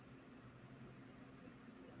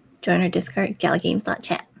 Join our Discord,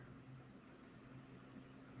 GalaGames.chat.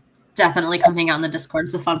 Definitely come hang out in the Discord.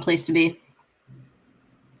 It's a fun place to be.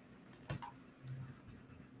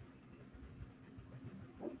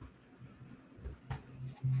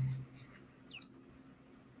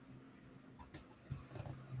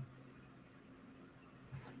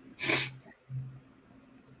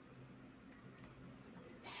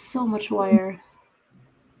 So much wire.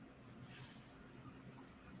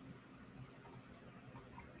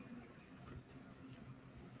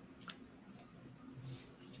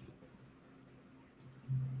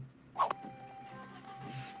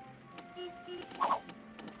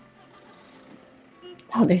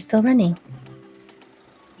 Oh, they're still running.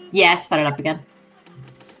 Yeah, I sped it up again.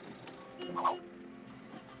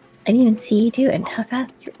 I didn't even see you do it. How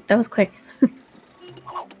fast? That was quick. Okay,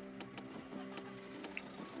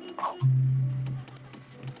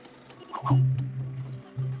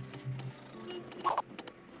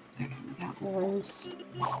 we got ores.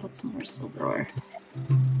 Let's put some more silver ore.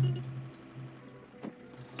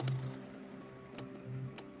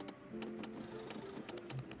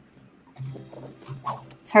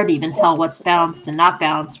 It's hard to even tell what's balanced and not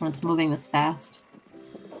balanced when it's moving this fast.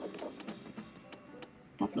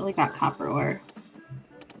 Definitely got copper ore.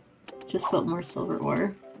 Just built more silver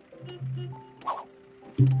ore.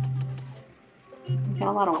 We got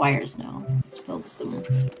a lot of wires now. Let's build some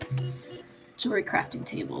jewelry crafting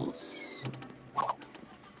tables.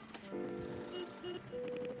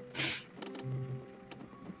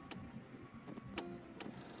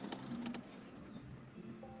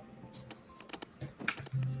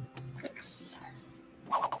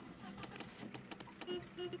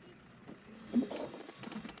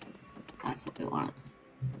 That's what we want.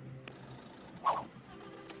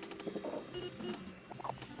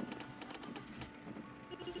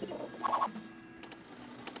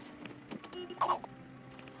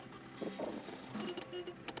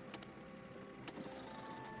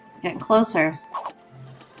 Getting closer.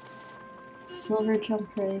 Silver jump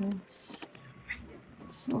rings.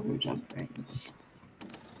 Silver jump rings.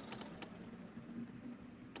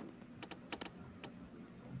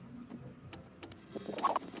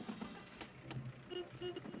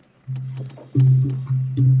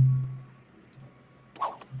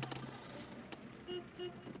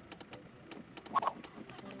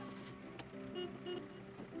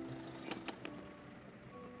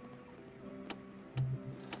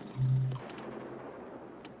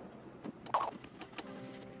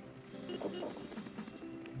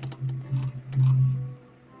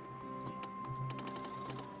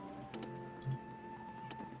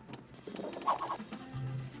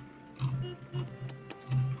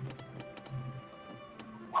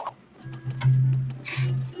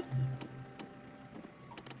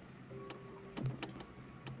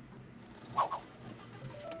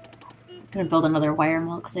 I'm gonna build another wire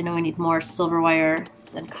mill because I know we need more silver wire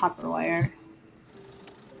than copper wire.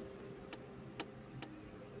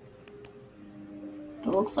 But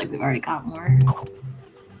it looks like we've already got more.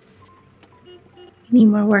 Need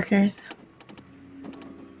more workers.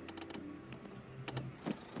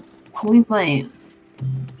 We might.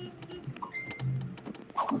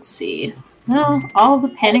 Let's see. No, all of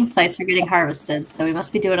the panning sites are getting harvested, so we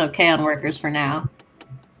must be doing okay on workers for now.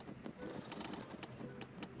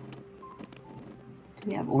 Do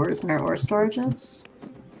we have ores in our ore storages?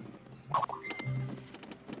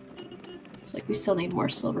 Looks like we still need more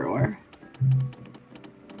silver ore.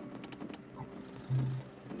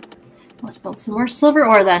 Let's build some more silver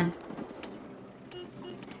ore then.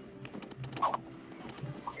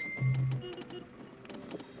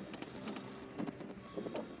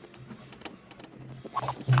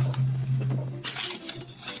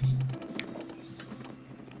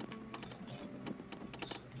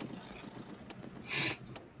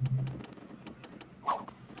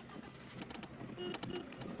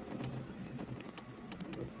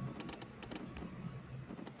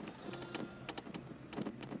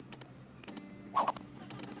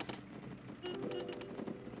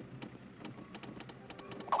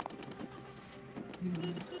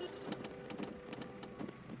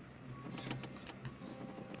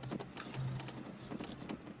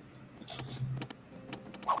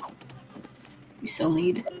 We still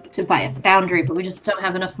need to buy a foundry, but we just don't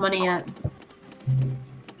have enough money yet.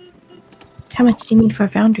 How much do you need for a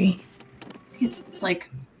foundry? I think it's like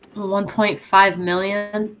 1.5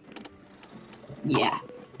 million. Yeah.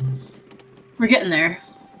 We're getting there.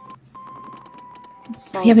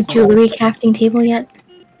 Do we have a jewelry crafting table yet?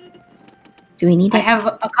 Do we need it? I have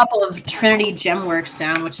a couple of Trinity Gemworks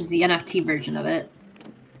down, which is the NFT version of it.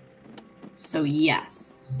 So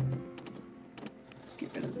yes. Let's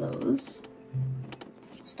get rid of those.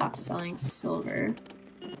 Stop selling silver.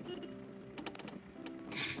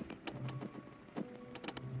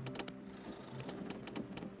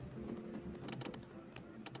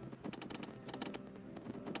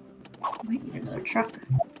 Might need another truck.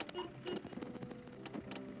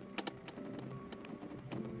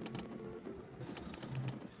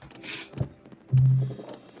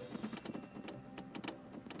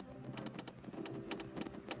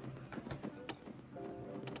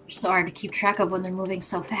 So hard to keep track of when they're moving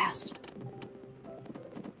so fast.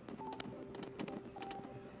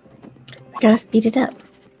 Gotta speed it up.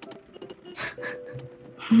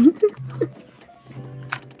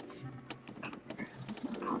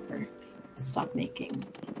 stop making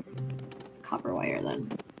copper wire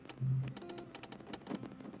then.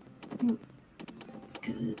 That's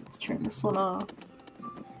good. Let's turn this one off.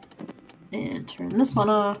 And turn this one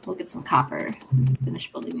off. We'll get some copper.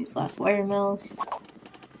 Finish building these last wire mills.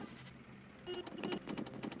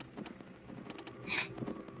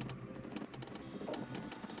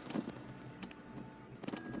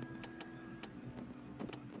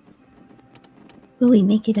 Will we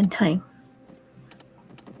make it in time?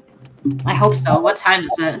 I hope so. What time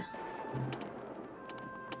is it?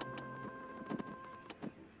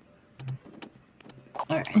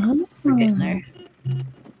 All right, we're getting there.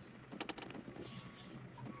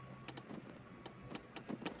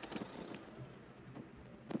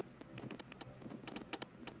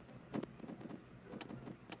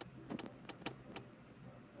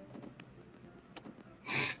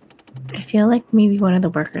 I feel like maybe one of the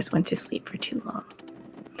workers went to sleep for too long.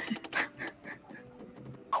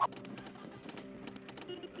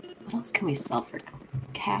 What else can we sell for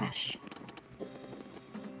cash?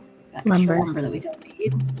 Extra Lumber that we don't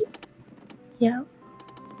need. Yeah.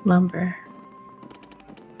 Lumber.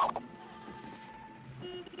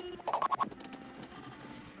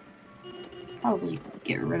 Probably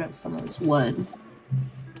get rid of some of this wood.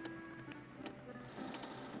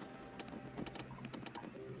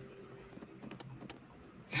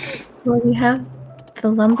 Well, you have the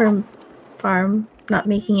lumber farm not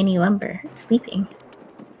making any lumber. It's sleeping.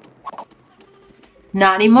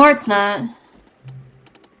 Not anymore, it's not.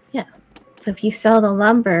 Yeah. So if you sell the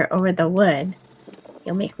lumber over the wood,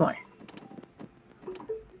 you'll make more.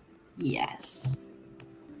 Yes.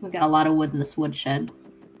 We've got a lot of wood in this woodshed.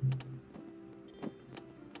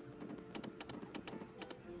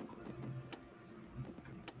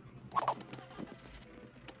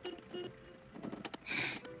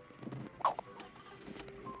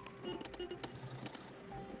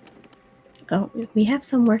 Oh, we have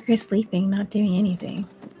some workers sleeping, not doing anything.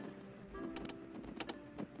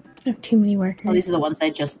 We have too many workers. Well, these are the ones I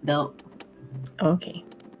just built. Oh, okay.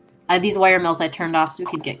 These wire mills I turned off so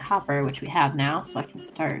we could get copper, which we have now, so I can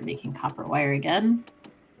start making copper wire again.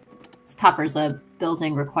 This copper is a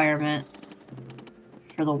building requirement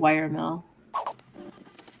for the wire mill.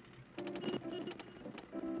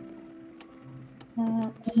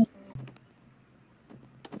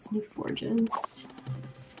 It's new forges.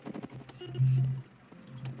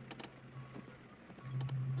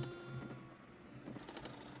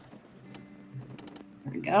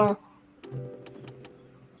 There we go.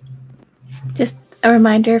 Just a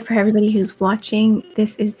reminder for everybody who's watching,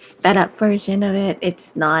 this is sped up version of it.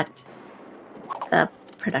 It's not the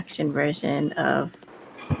production version of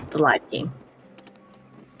the live game.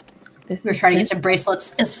 We're trying to get your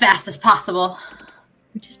bracelets as fast as possible.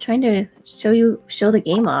 We're just trying to show the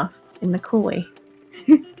game off in the cool way.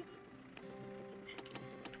 The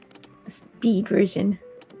speed version.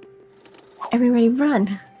 Everybody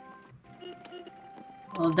run.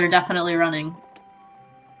 Well, they're definitely running.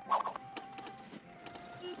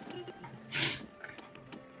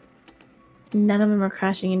 None of them are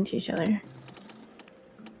crashing into each other.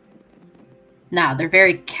 No, they're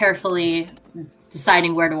very carefully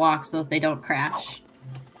deciding where to walk so if they don't crash.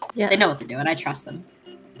 Yeah. They know what they're doing. I trust them.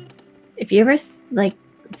 If you ever like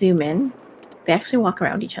zoom in, they actually walk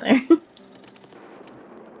around each other.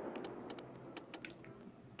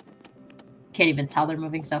 Can't even tell they're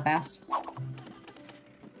moving so fast.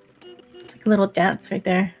 It's like a little dance right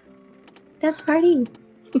there. Dance party.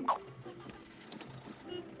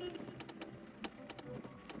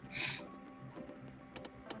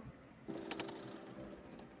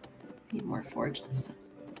 Need more forges.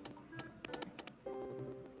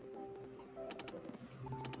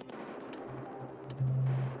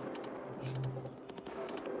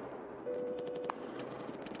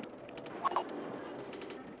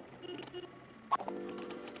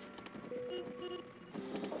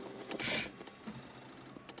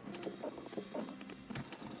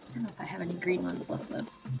 I don't know if I have any green ones left though.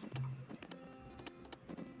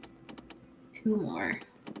 2 more.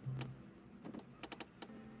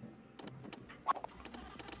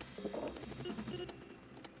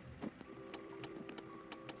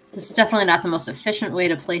 This is definitely not the most efficient way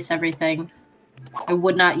to place everything. I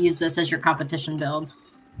would not use this as your competition build.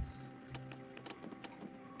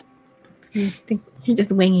 I think you're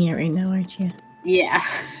just winging it right now, aren't you? Yeah.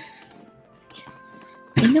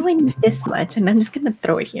 I know I need this much, and I'm just gonna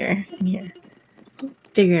throw it here and here.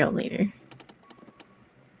 Figure it out later.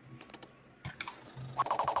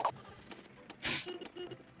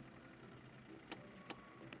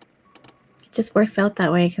 It just works out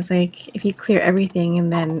that way because, like, if you clear everything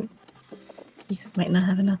and then you just might not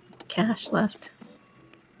have enough cash left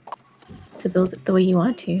to build it the way you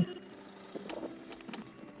want to.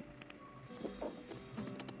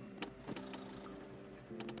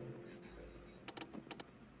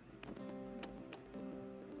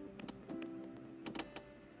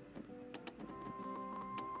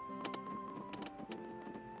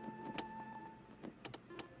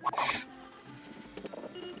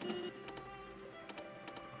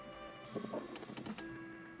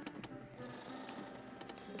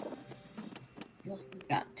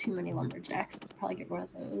 Got too many lumberjacks. I'll probably get rid of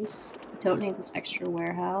those. Don't need this extra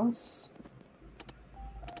warehouse.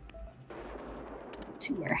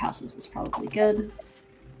 2 warehouses is probably good.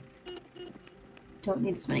 Don't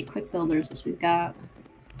need as many quick builders as we've got.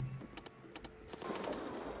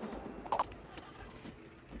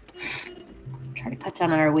 Try to cut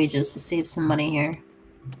down on our wages to save some money here.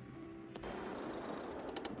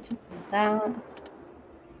 That.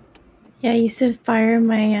 Yeah, I used to fire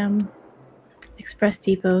my express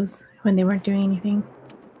depots when they weren't doing anything.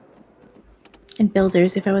 And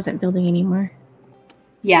builders if I wasn't building anymore.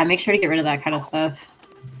 Yeah, make sure to get rid of that kind of stuff.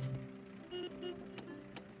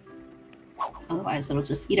 Otherwise, it'll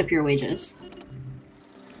just eat up your wages.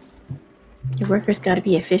 Your workers got to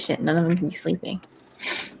be efficient. None of them can be sleeping.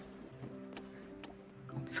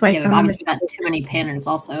 That's why yeah, we've obviously got too many panners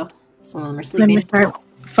also. Some of them are sleeping.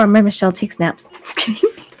 PharmerMichelle takes naps. Just kidding.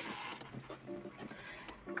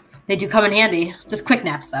 They do come in handy. Just quick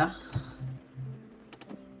naps, though.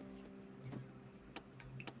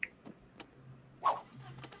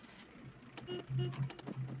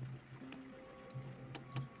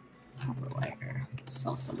 Copper wire. Let's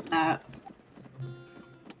sell some of that.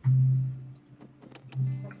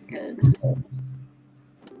 Good.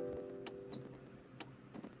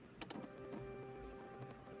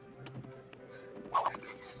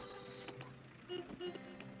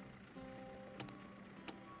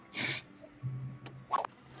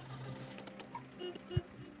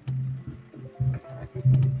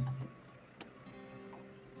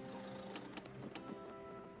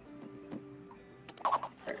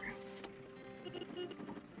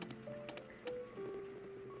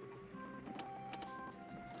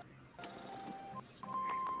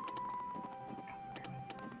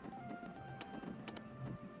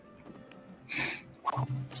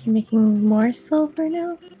 So you're making more silver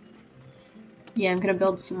now? Yeah, I'm going to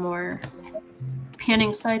build some more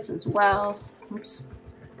panning sites as well. Oops.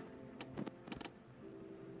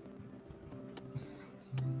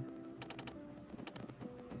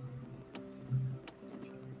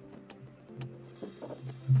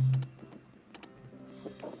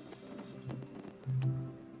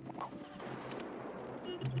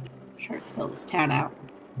 Try to fill this town out.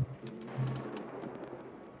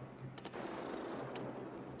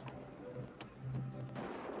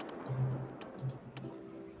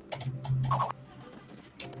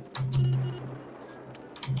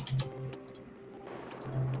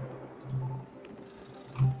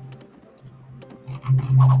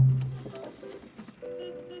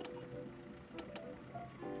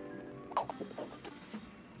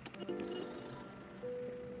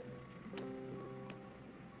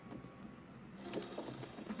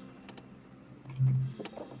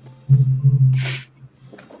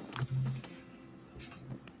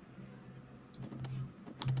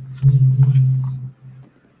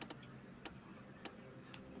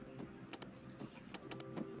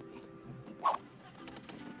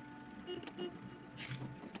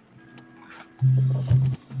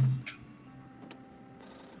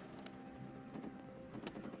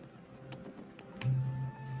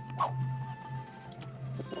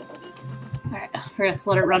 Alright, we're going to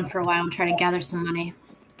let it run for a while and try to gather some money.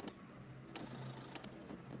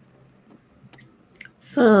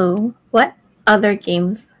 So, what other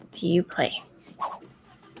games do you play?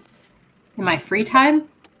 In my free time?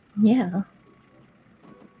 Yeah.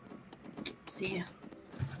 Let's see.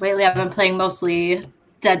 Lately, I've been playing mostly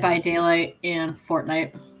Dead by Daylight and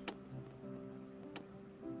Fortnite.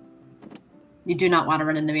 You do not want to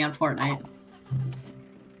run into me on Fortnite.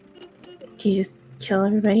 Do you just kill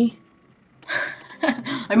everybody?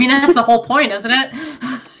 I mean, that's the whole point, isn't it?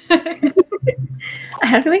 I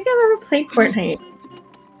don't think I've ever played Fortnite.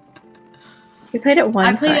 We played it once.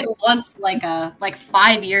 I played it once, like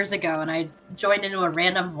 5 years ago, and I joined into a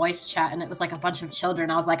random voice chat, and it was like a bunch of children.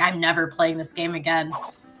 I was like, I'm never playing this game again.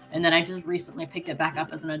 And then I just recently picked it back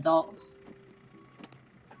up as an adult.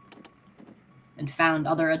 And found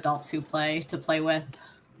other adults who play to play with,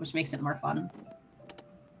 which makes it more fun.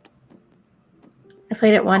 I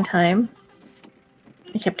played it one time.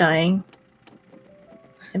 I kept dying.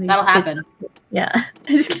 That'll happen. Yeah, I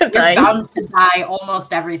just kept You're dying. bound to die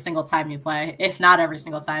almost every single time you play, if not every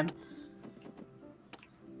single time.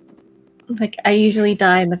 Like, I usually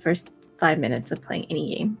die in the first 5 minutes of playing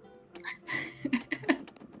any game.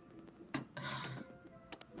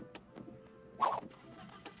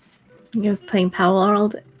 I was playing Power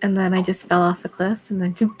World, and then I just fell off the cliff, and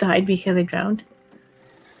then just died because I drowned.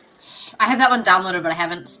 I have that one downloaded, but I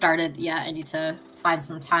haven't started yet. I need to find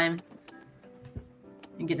some time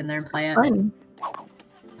and get in there and play it. Fun.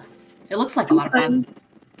 It looks like a lot of fun.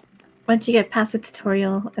 Once you get past the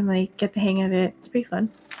tutorial and like get the hang of it, it's pretty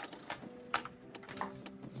fun.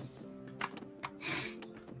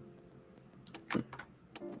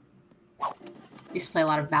 I used to play a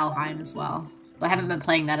lot of Valheim as well, but I haven't been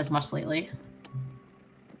playing that as much lately.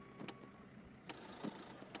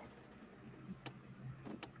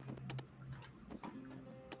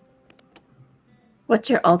 What's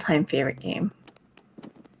your all-time favorite game?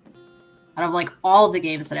 Out of like all the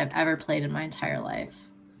games that I've ever played in my entire life.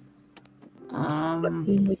 What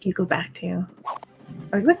game would you go back to?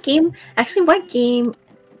 Or what game? Actually, what game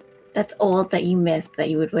that's old that you missed that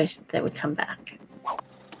you would wish that would come back?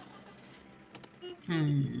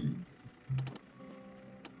 I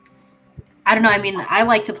don't know. I mean, I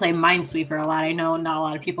like to play Minesweeper a lot. I know not a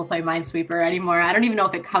lot of people play Minesweeper anymore. I don't even know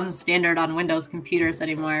if it comes standard on Windows computers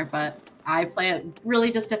anymore, but I play it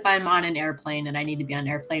really just if I'm on an airplane and I need to be on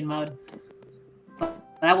airplane mode.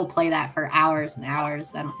 But I will play that for hours and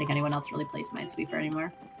hours. I don't think anyone else really plays Minesweeper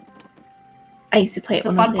anymore. I used to play it. It's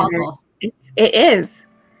a fun puzzle. It is.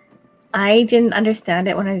 I didn't understand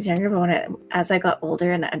it when I was younger, but as I got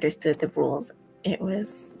older and I understood the rules, it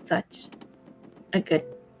was such a good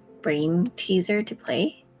brain teaser to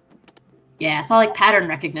play. Yeah, it's all like pattern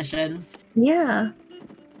recognition. Yeah.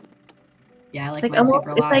 Yeah, I like Minesweeper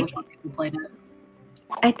a lot. I wish more people played it.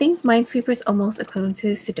 I think Minesweeper's almost equivalent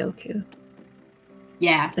to Sudoku.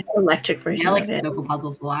 Yeah. Like the electric version. Yeah, I like Sudoku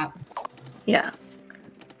puzzles a lot. Yeah.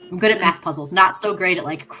 I'm good at math puzzles. Not so great at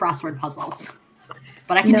like crossword puzzles.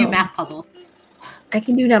 But I can do math puzzles. I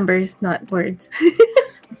can do numbers, not words.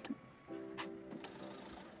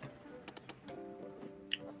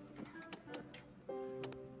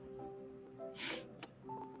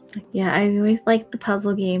 Yeah, I always like the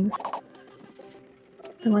puzzle games.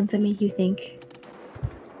 The ones that make you think.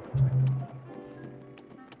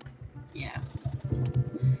 Yeah.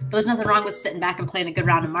 But there's nothing wrong with sitting back and playing a good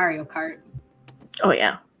round of Mario Kart. Oh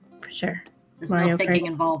yeah, for sure. There's no thinking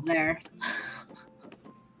involved there.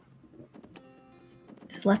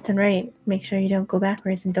 Just left and right. Make sure you don't go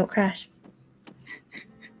backwards and don't crash.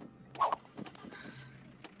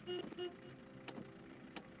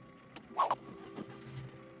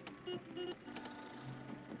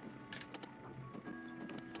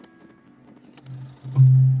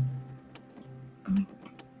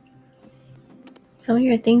 Some of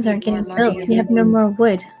your things aren't getting built. You have no more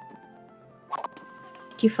wood.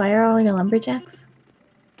 Did you fire all your lumberjacks?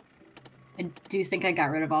 I do think I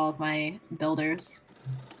got rid of all of my builders.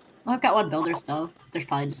 Oh, I've got one builder still. There's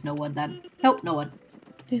probably just no wood then. Nope, no wood.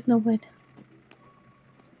 There's no wood.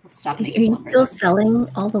 Let's stop. Are you still selling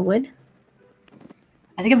all the wood?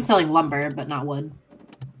 I think I'm selling lumber, but not wood.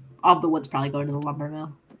 All of the wood's probably going to the lumber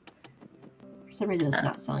mill. For some reason, it's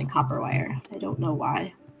not selling copper wire. I don't know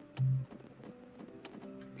why.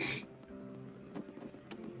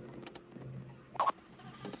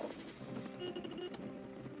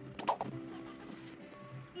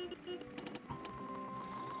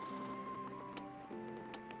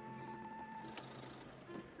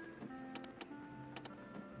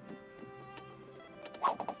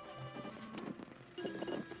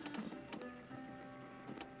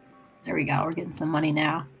 There we go. We're getting some money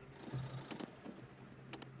now.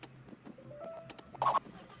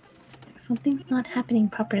 Something's not happening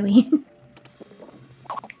properly.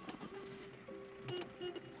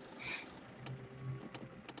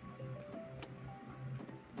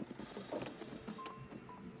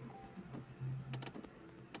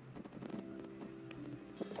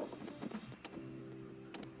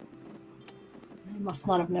 I must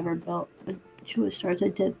not have never built a Jewish stars. I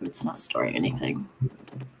did, but it's not storing anything.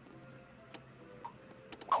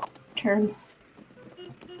 Turn.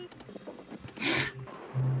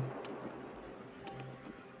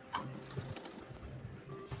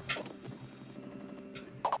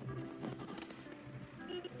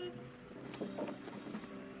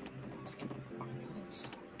 Let's get one of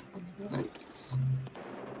those.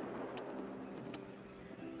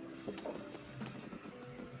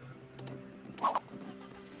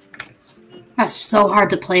 That's so hard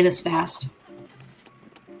to play this fast.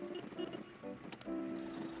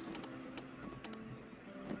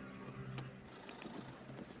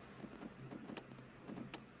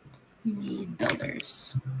 We need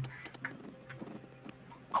builders.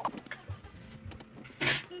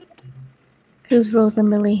 Who's Rose and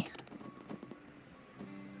Lily?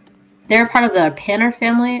 They're part of the Panner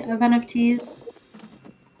family of NFTs.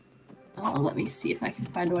 Oh, let me see if I can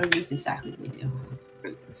find what it is exactly they do.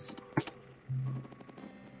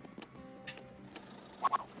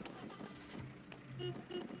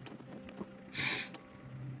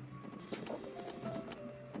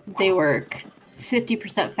 They work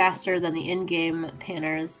 50% faster than the in-game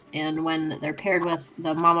panners, and when they're paired with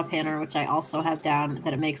the mama panner, which I also have down,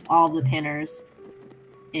 that it makes all the panners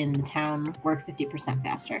in the town work 50%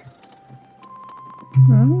 faster.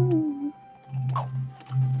 Mm.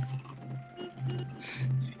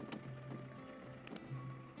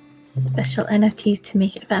 Special NFTs to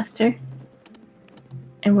make it faster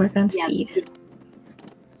and work on speed.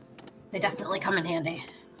 They definitely come in handy.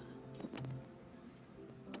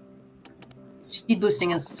 Speed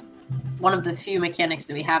boosting is one of the few mechanics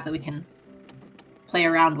that we have that we can play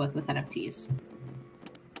around with NFTs.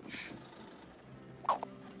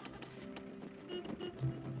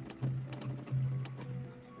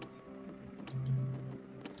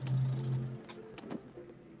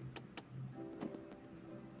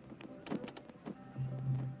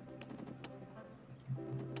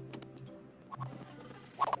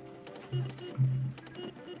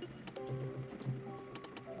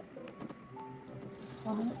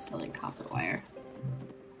 Still not selling copper wire.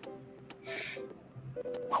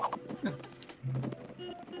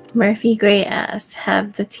 Murphy Gray asked,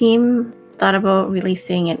 have the team thought about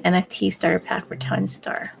releasing an NFT starter pack for Town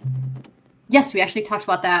Star? Yes, we actually talked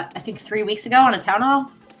about that, I think 3 weeks ago on a town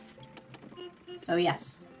hall. So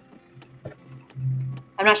yes.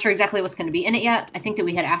 I'm not sure exactly what's going to be in it yet. I think that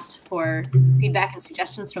we had asked for feedback and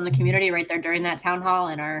suggestions from the community right there during that town hall,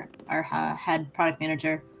 and our head product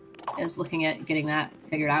manager is looking at getting that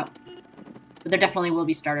figured out. But there definitely will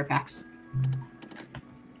be starter packs.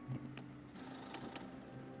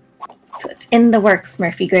 So it's in the works,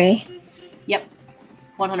 Murphy Gray. Yep,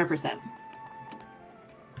 100%.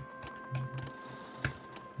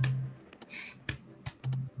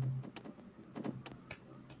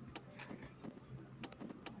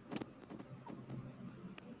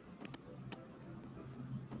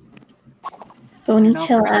 Boney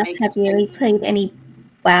Chill asked, have you really played any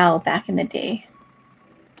WoW back in the day?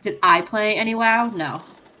 Did I play any WoW? No.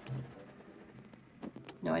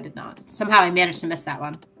 No, I did not. Somehow I managed to miss that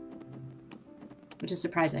one, which is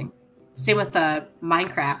surprising. Same with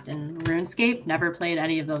Minecraft and RuneScape. Never played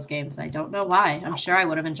any of those games. I don't know why. I'm sure I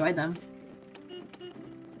would have enjoyed them. It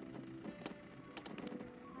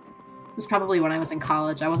was probably when I was in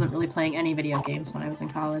college. I wasn't really playing any video games when I was in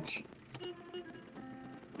college.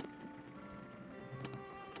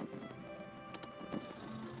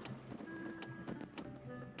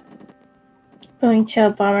 Boney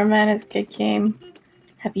Chill, Bomberman is a good game.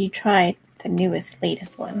 Have you tried the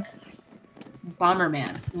latest one?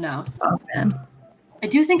 Bomberman, no. Bomberman. I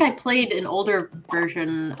do think I played an older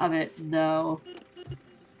version of it, though.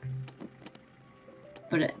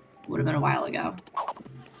 But it would have been a while ago.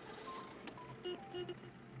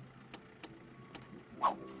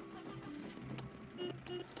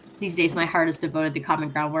 These days, my heart is devoted to Common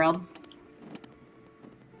Ground World.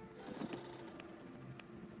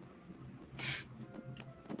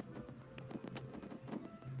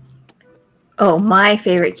 Oh, my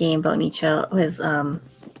favorite game, Boney Chill, was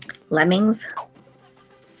Lemmings.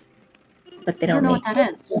 But they don't know make what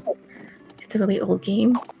that is. It's a really old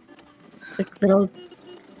game. It's like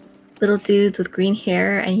little dudes with green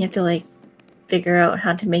hair, and you have to like figure out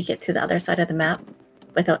how to make it to the other side of the map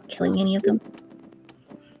without killing any of them.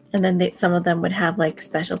 And then some of them would have like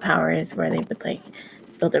special powers where they would like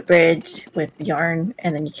build a bridge with yarn,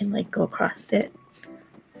 and then you can like go across it.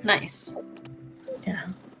 Nice. Yeah.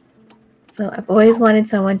 So I've always wanted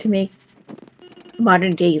someone to make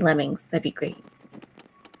modern day Lemmings. That'd be great.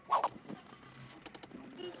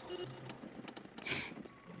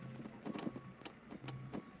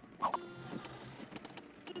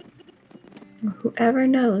 Whoever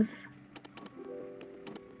knows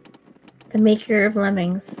the maker of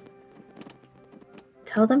Lemmings,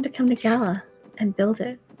 tell them to come to Gala and build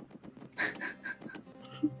it.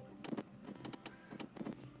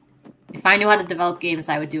 If I knew how to develop games,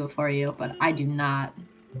 I would do it for you, but I do not.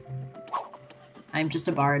 I'm just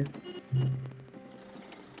a bard.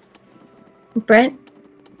 Brent,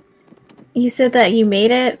 you said that you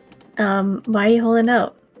made it. Why are you holding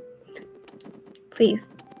out? Please,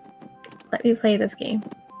 let me play this game.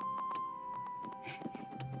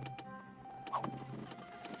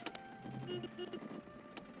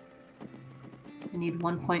 I need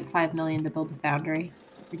 1.5 million to build a foundry.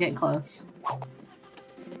 We're getting close.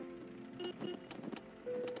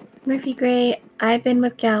 Murphy Gray, I've been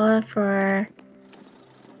with Gala for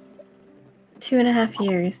 2.5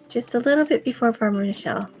 years, just a little bit before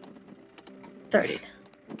PharmerMichelle started.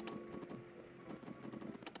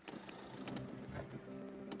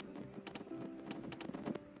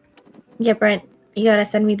 Yeah, Brent, you gotta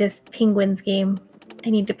send me this Penguins game. I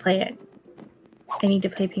need to play it. I need to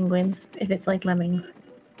play Penguins if it's like Lemmings.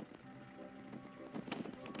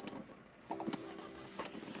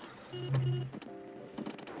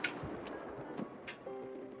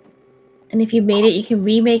 And if you made it, you can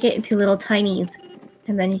remake it into little tinies,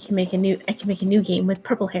 and then you can make a new. I can make a new game with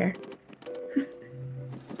purple hair. I'm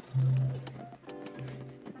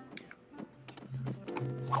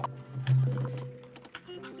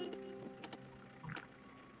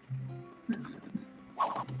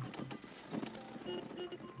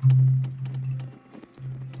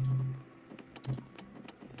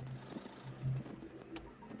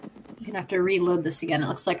gonna have to reload this again. It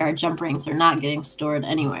looks like our jump rings are not getting stored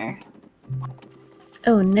anywhere.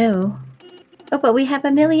 Oh no. Oh, but we have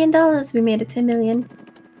 $1 million. We made it to 1 million.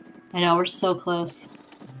 I know, we're so close.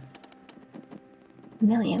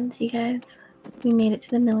 Millions, you guys. We made it to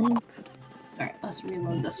the millions. Alright, let's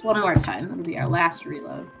reload this one more time. That'll be our last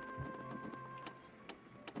reload.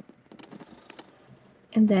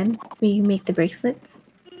 And then we make the bracelets.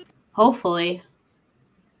 Hopefully.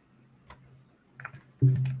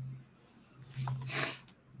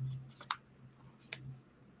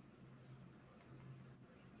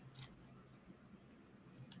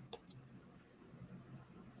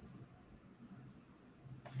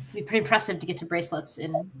 It'd be pretty impressive to get to bracelets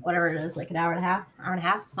in whatever it is, like an hour and a half. Hour and a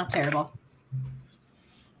half? It's not terrible.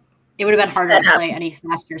 It would have been harder to play any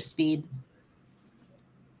faster speed.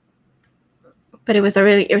 But it was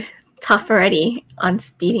tough already on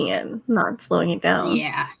speeding it, not slowing it down.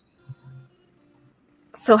 Yeah.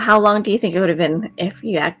 So how long do you think it would have been if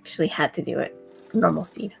you actually had to do it normal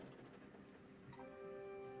speed?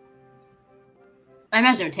 I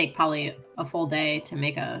imagine it would take probably a full day to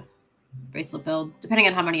make a bracelet build, depending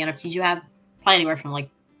on how many NFTs you have. Probably anywhere from like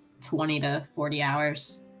 20 to 40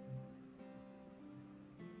 hours.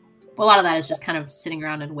 But a lot of that is just kind of sitting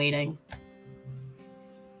around and waiting.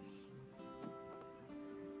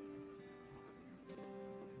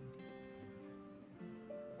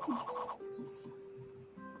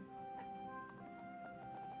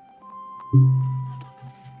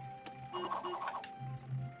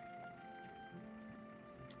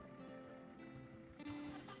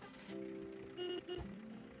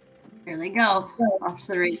 Here they go. Off to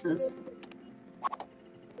the races.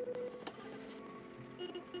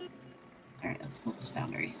 Alright, let's build this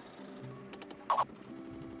foundry.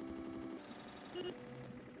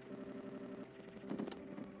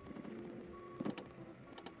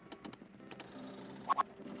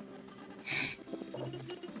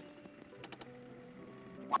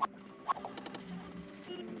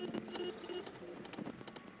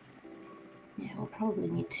 Yeah, we'll probably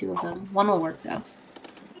need 2 of them. One will work though.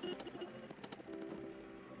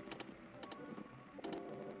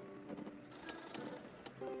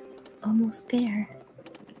 Almost there.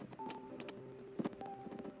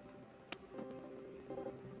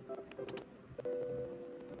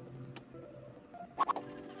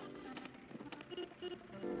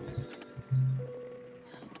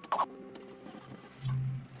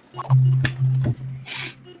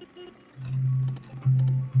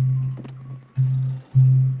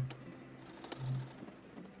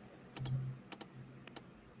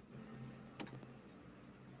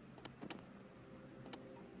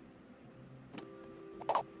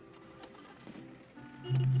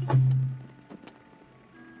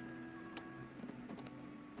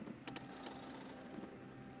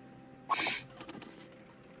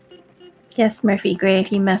 Yes, Murphy Gray,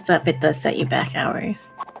 if you mess up, it does set you back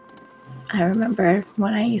hours. I remember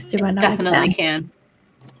when I used to run out of gas. Definitely can.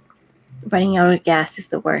 Running out of gas is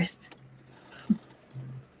the worst.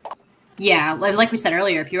 Yeah, like we said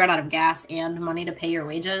earlier, if you run out of gas and money to pay your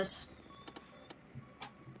wages,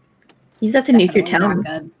 You just have to nuke your definitely town.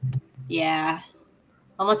 not good. Yeah.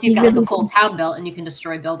 Unless you've got like a full town built and you can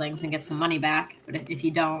destroy buildings and get some money back. But if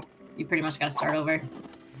you don't, you pretty much got to start over.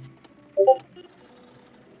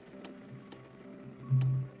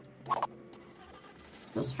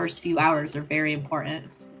 So those first few hours are very important.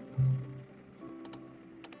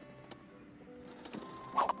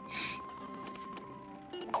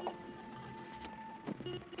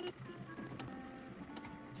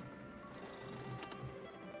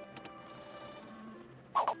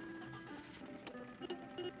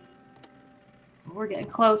 We're getting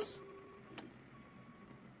close.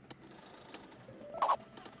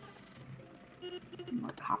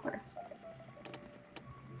 More copper.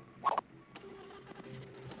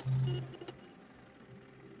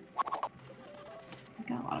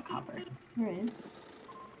 All right.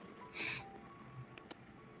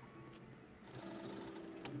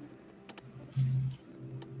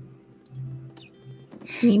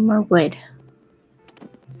 Need more wood.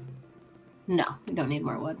 No, we don't need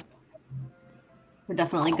more wood. We're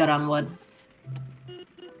definitely good on wood.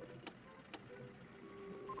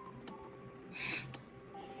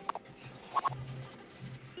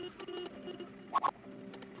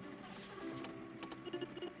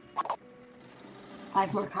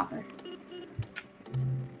 Five more copper.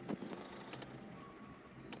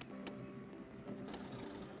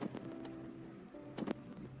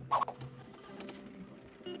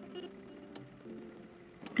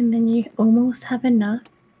 And then you almost have enough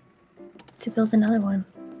to build another one.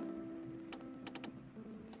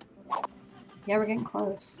 Yeah, we're getting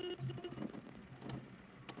close.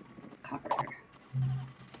 Copper.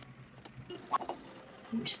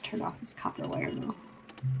 We should turn off this copper wire though.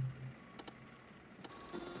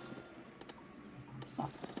 Stop.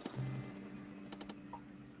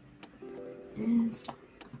 And stop.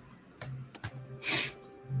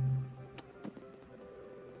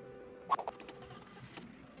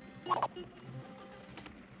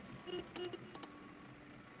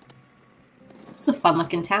 It's a fun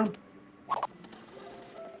looking town.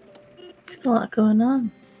 There's a lot going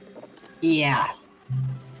on. Yeah.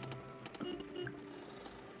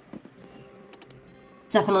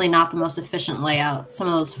 Definitely not the most efficient layout. Some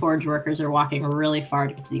of those forge workers are walking really far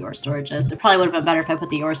to get to the ore storages. It probably would have been better if I put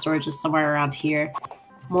the ore storages somewhere around here,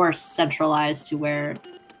 more centralized to where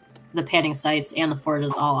the panning sites and the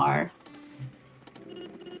forges all are.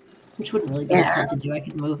 Which wouldn't really be that hard to do. I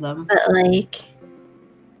could move them. But like,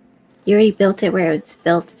 you already built it where it's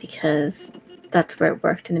built because that's where it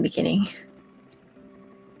worked in the beginning.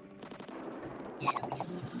 Yeah, we can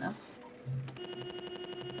move them though.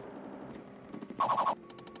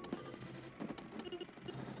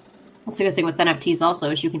 That's the good thing with NFTs also,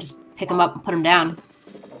 is you can just pick them up and put them down.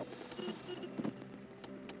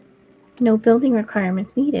 No building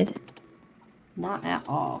requirements needed. Not at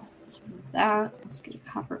all. Let's remove that. Let's get a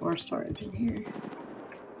copper ore storage in here.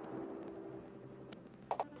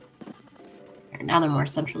 There, now they're more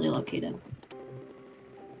centrally located.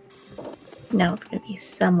 Now it's going to be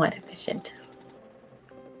somewhat efficient.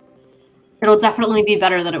 It'll definitely be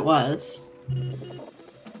better than it was.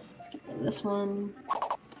 Let's get rid of this one.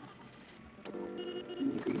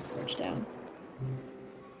 And the green forge down.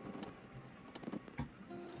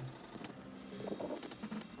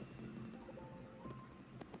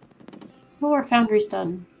 Oh, our foundry's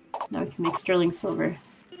done. Now we can make sterling silver.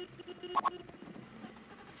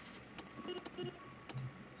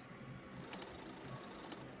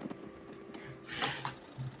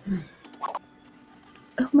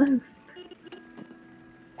 Almost.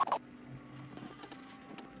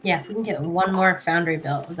 Yeah, if we can get one more foundry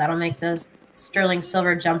built, that'll make those sterling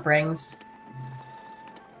silver jump rings.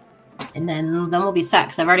 And then we'll be set,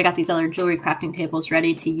 because I've already got these other jewelry crafting tables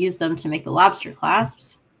ready to use them to make the lobster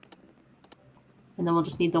clasps. And then we'll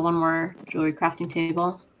just need the one more jewelry crafting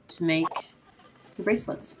table to make the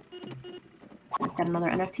bracelets. I've got another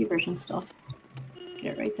NFT version still.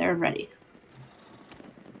 Get it right there and ready.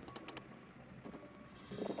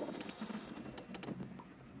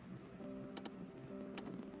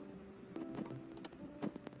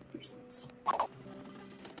 Bracelets.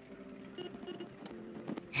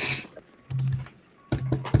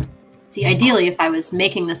 See, ideally, if I was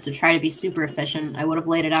making this to try to be super efficient, I would have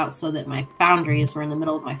laid it out so that my foundries were in the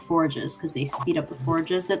middle of my forges, because they speed up the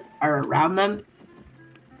forges that are around them.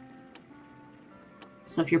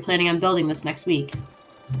 So if you're planning on building this next week,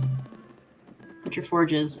 put your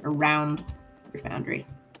forges around your foundry.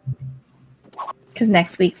 Because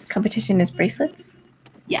next week's competition is bracelets?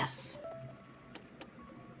 Yes.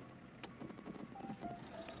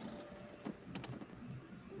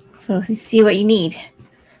 So you see what you need.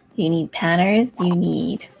 You need panners, you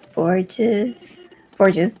need forges,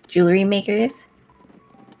 jewelry makers.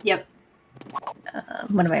 Yep.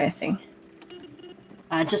 What am I missing?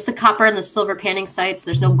 Just the copper and the silver panning sites.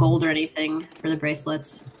 There's no gold or anything for the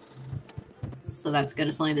bracelets. So that's good.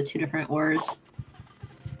 It's only the two different ores.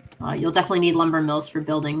 You'll definitely need lumber mills for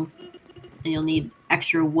building. And you'll need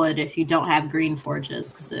extra wood if you don't have green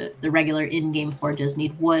forges, because the regular in-game forges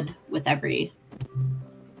need wood with every...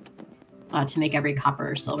 to make every copper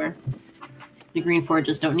or silver. The green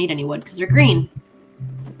forges don't need any wood because they're green.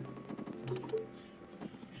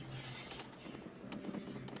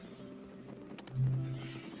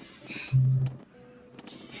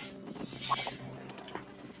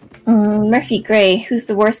 Murphy Gray, who's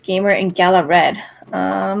the worst gamer in Gala Red?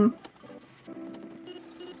 I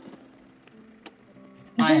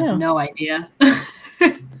have no idea.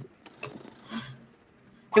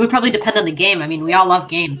 It would probably depend on the game. I mean, we all love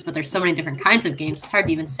games, but there's so many different kinds of games. It's hard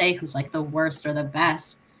to even say who's like the worst or the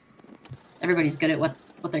best. Everybody's good at what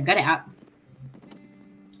they're good at.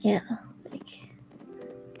 Yeah, like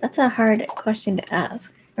that's a hard question to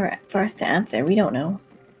ask or for us to answer. We don't know.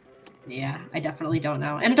 Yeah, I definitely don't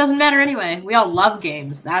know. And it doesn't matter anyway. We all love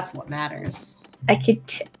games. That's what matters. I could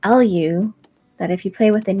tell you that if you play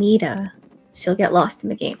with Anita, she'll get lost in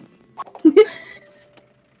the game. She's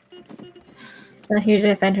not here to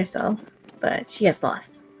defend herself, but she gets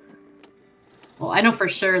lost. Well, I know for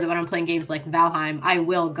sure that when I'm playing games like Valheim, I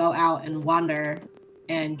will go out and wander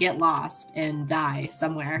and get lost and die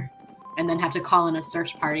somewhere. And then have to call in a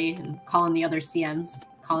search party and call in the other CMs,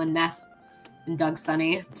 call in Neff and Doug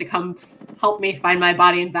Sunny to come help me find my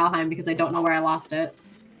body in Valheim because I don't know where I lost it,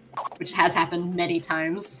 which has happened many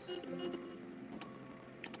times.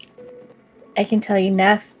 I can tell you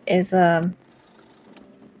Neff is,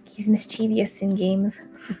 he's mischievous in games.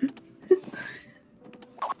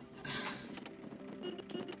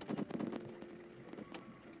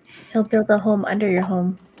 He'll build a home under your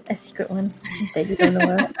home, a secret one that you don't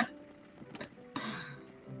know about.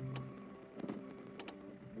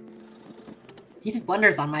 He did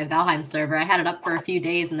wonders on my Valheim server. I had it up for a few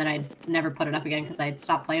days and then I never put it up again because I'd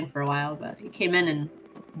stopped playing for a while. But he came in and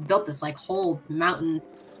built this like whole mountain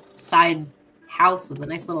side house with a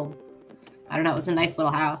nice little, I don't know, it was a nice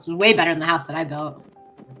little house. It was way better than the house that I built.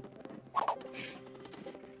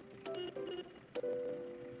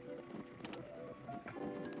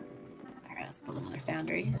 Alright, let's build another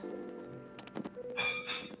foundry.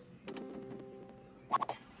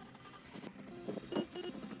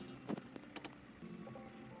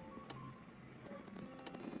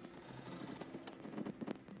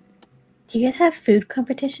 Do you guys have food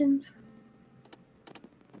competitions?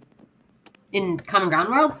 In Common Ground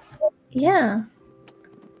World? Yeah.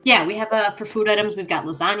 Yeah, we have for food items, we've got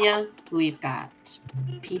lasagna, we've got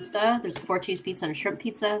pizza. There's a 4-cheese pizza and a shrimp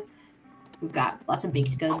pizza. We've got lots of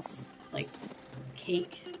baked goods, like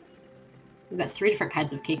cake. We've got 3 different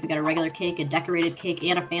kinds of cake. We've got a regular cake, a decorated cake,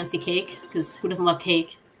 and a fancy cake, because who doesn't love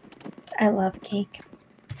cake? I love cake.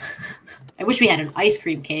 I wish we had an ice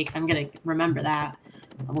cream cake. I'm going to remember that.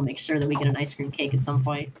 I will make sure that we get an ice cream cake at some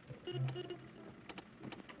point.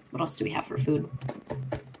 What else do we have for food?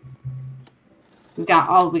 We got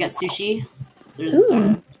sushi. So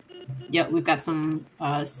there's, yeah, we've got some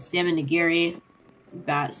salmon nigiri. We've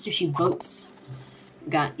got sushi boats.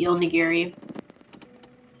 We've got eel nigiri,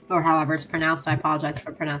 or however it's pronounced. I apologize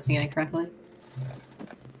for pronouncing it incorrectly.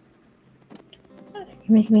 You're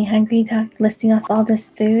making me hungry listing off all this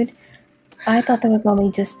food. I thought there was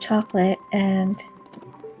only just chocolate and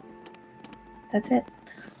that's it.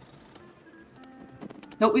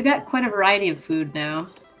 Nope, we've got quite a variety of food now.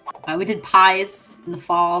 We did pies in the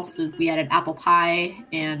fall, so we added apple pie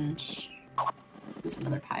and there's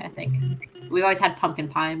another pie, I think. We've always had pumpkin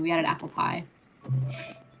pie, and we added apple pie.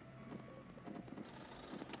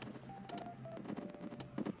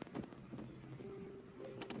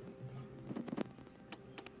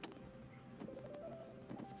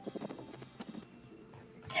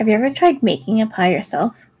 Have you ever tried making a pie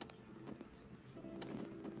yourself?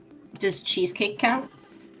 Does cheesecake count?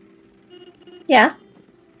 Yeah.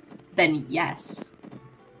 Then yes.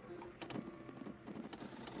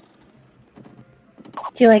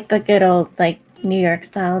 Do you like the good old, like, New York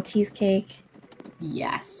style cheesecake?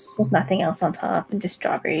 Yes. With nothing else on top and just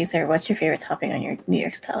strawberries? Or what's your favorite topping on your New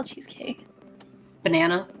York style cheesecake?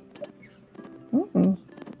 Banana. Mm-hmm.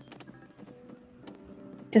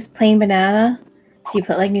 Just plain banana? Do you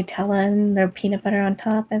put like Nutella and or peanut butter on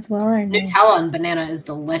top as well? Or no? Nutella and banana is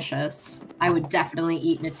delicious. I would definitely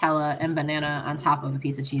eat Nutella and banana on top of a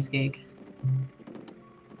piece of cheesecake.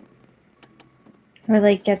 Or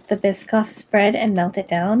like get the Biscoff spread and melt it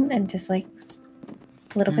down and just like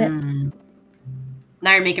a little bit.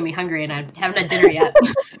 Now you're making me hungry and I haven't had dinner yet.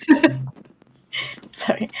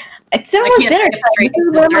 Sorry. It's almost dinner. This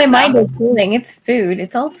is where my mind is going. It's food.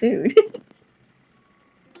 It's all food.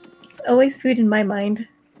 It's always food in my mind.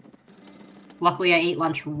 Luckily, I ate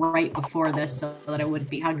lunch right before this so that I wouldn't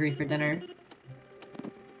be hungry for dinner.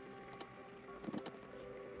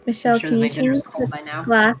 Michelle, can you change the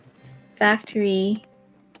glass factory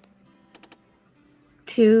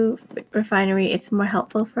to refinery? It's more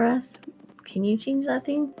helpful for us. Can you change that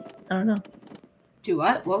thing? I don't know. Do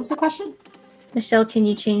what? What was the question? Michelle, can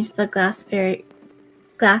you change the glass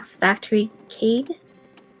factory cade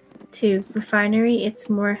to refinery? It's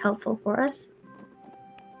more helpful for us.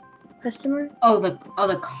 Question mark? Oh,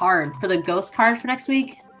 the card for the ghost card for next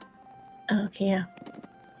week. Okay, yeah.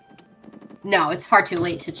 No, it's far too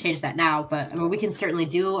late to change that now. But I mean, we can certainly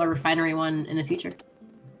do a refinery one in the future.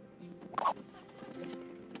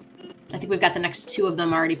 I think we've got the next 2 of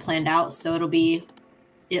them already planned out, so it'll be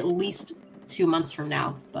at least 2 months from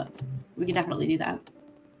now, but we can definitely do that.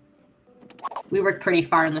 We work pretty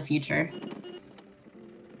far in the future.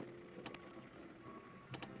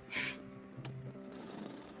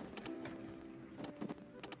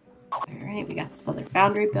 All right, we got this other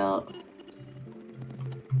foundry built.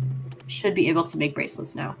 Should be able to make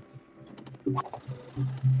bracelets now.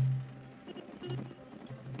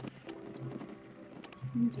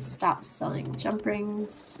 Need to stop selling jump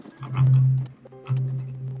rings. Probably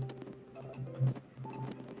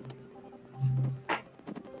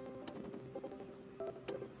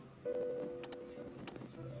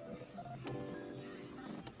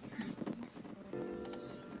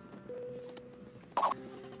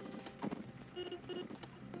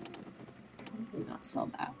not sell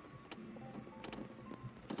that.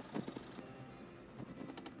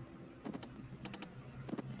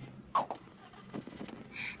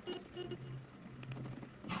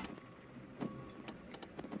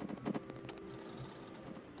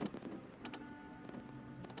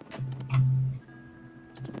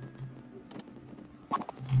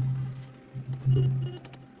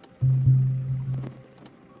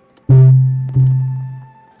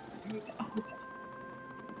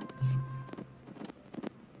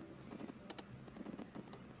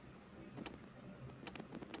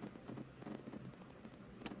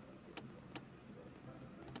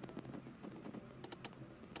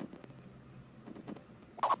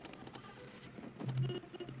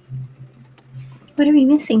 What are we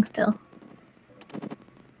missing still?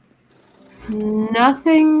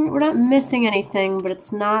 Nothing. We're not missing anything, but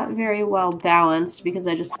it's not very well balanced because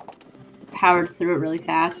I just powered through it really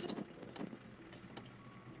fast.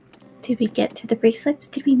 Did we get to the bracelets?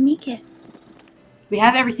 Did we make it? We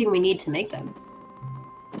have everything we need to make them.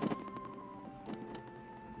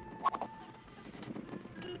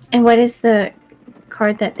 And what is the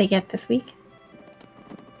card that they get this week?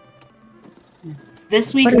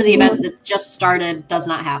 This week for the event that just started does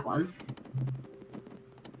not have one.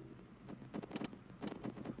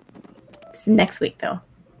 It's next week, though.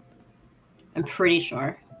 I'm pretty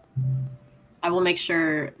sure. I will make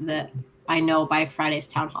sure that I know by Friday's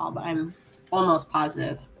town hall, but I'm almost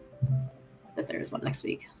positive that there is one next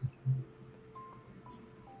week.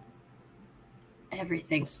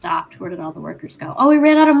 Everything stopped. Where did all the workers go? Oh, we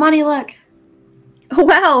ran out of money, look. Oh,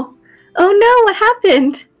 wow. Oh, no, what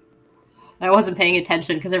happened? I wasn't paying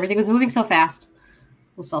attention because everything was moving so fast.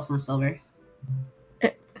 We'll sell some silver.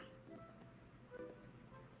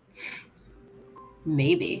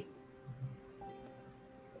 Maybe.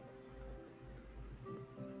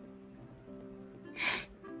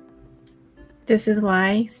 This is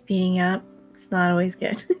why speeding up is not always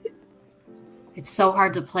good. It's so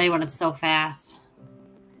hard to play when it's so fast.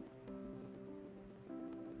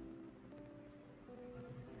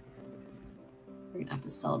 We're gonna have to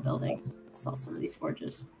sell a building. Sell some of these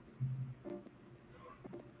forges.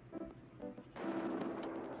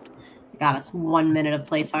 Got us 1 minute of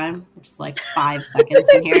playtime, which is like 5 seconds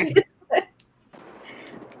in here.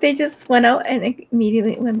 They just went out and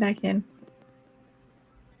immediately went back in.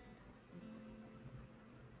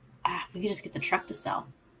 If we could just get the truck to sell.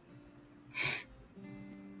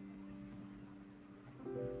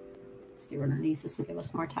 Let's get rid of these. This will give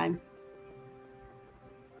us more time.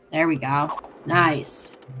 There we go.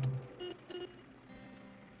 Nice.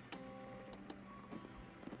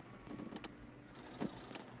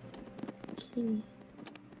 Okay.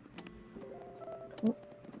 Oh,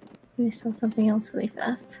 let me sell something else really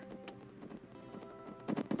fast.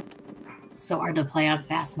 It's so hard to play on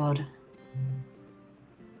fast mode.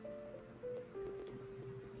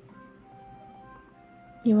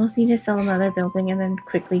 You almost need to sell another building and then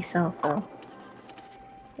quickly sell, so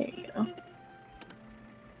there you go.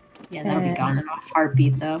 Yeah, that'll be gone in a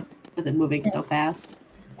heartbeat, though, with it moving so fast.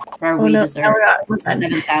 Our Oh, we no, deserve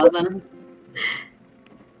 7,000.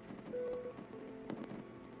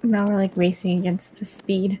 Now we're like racing against the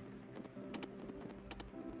speed.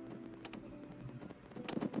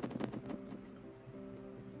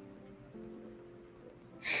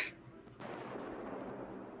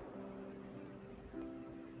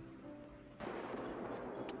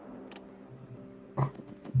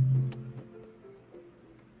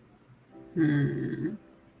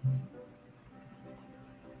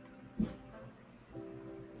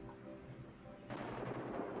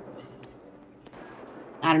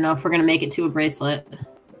 I don't know if we're going to make it to a bracelet.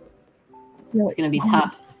 No, it's going to be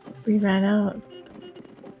tough. We ran out.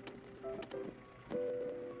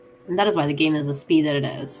 And that is why the game is the speed that it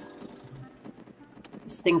is.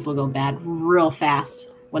 These things will go bad real fast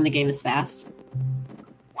when the game is fast.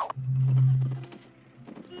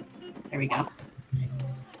 we go. Are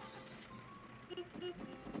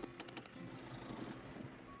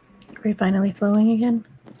we finally flowing again?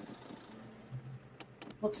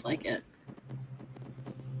 Looks like it.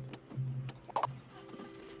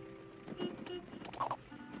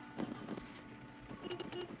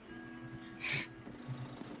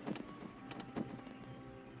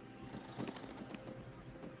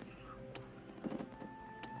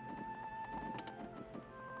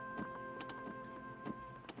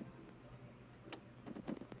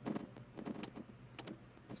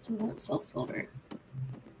 Still won't sell silver.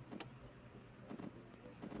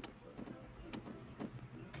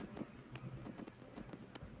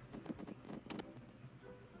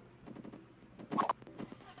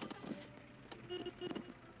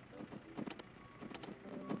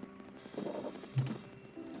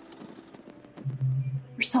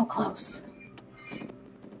 We're so close.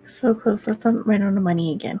 So close. Let's not run out of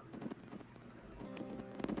money again.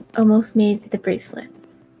 Almost made it to the bracelets.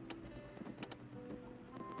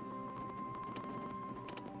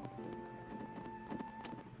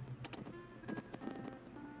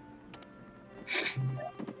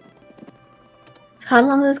 So how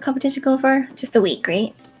long does this competition go for? Just a week,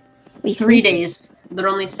 right? Week, 3 days. They're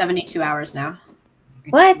only 72 hours now.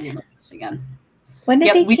 What? Let me look at this again. When did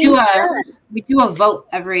Yep, they change that? we do a vote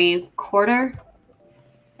every quarter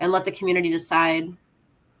and let the community decide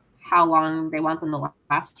how long they want them to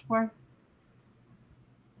last for.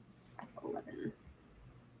 F11.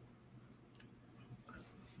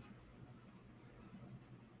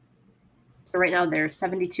 So right now they're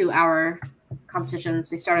 72-hour competitions.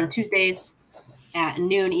 They start on Tuesdays at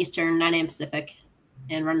noon Eastern, 9 a.m. Pacific,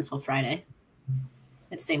 and run until Friday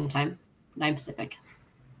at the same time, 9 Pacific.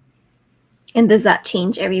 And does that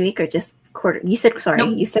change every week or just quarter? You said, sorry,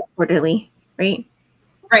 Nope. You said quarterly, right?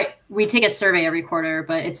 Right. We take a survey every quarter,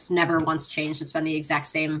 but it's never once changed. It's been the exact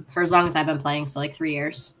same for as long as I've been playing, so like 3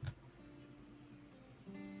 years.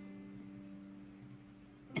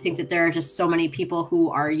 I think that there are just so many people who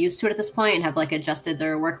are used to it at this point and have like adjusted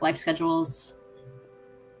their work-life schedules.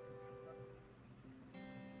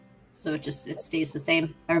 So it stays the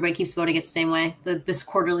same. Everybody keeps voting it the same way. This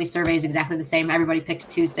quarterly survey is exactly the same. Everybody picked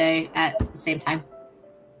Tuesday at the same time.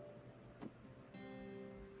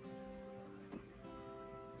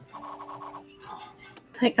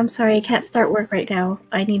 It's like, I'm sorry, I can't start work right now.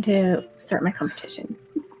 I need to start my competition.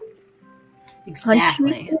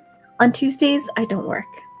 Exactly. On Tuesdays, I don't work.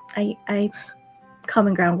 I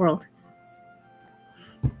common ground world.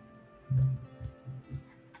 Oh,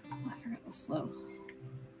 I forgot to slow.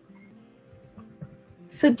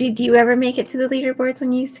 So did you ever make it to the leaderboards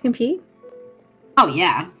when you used to compete? Oh,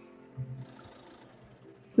 yeah.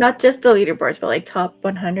 Not just the leaderboards, but like top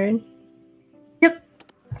 100? Yep.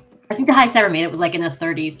 I think the highest I ever made it was like in the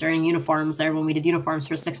 30s during uniforms there when we did uniforms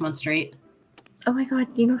for 6 months straight. Oh my god,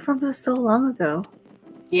 uniforms was so long ago.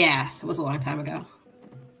 Yeah, it was a long time ago.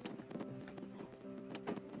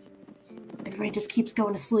 Everybody just keeps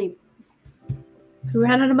going to sleep. We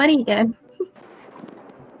ran out of money again.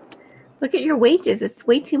 Look at your wages. It's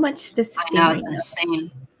way too much to sustain. I know, it's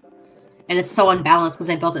insane. And it's so unbalanced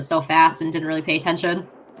because I built it so fast and didn't really pay attention.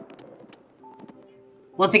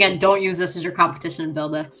 Once again, don't use this as your competition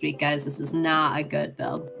build next week, guys. This is not a good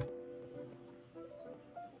build.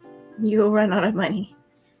 You'll run out of money.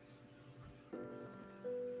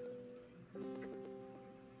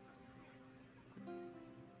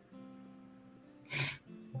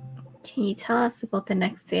 Can you tell us about the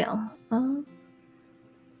next sale?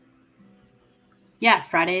 Yeah,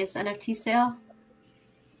 Friday's NFT sale.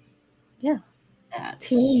 Yeah.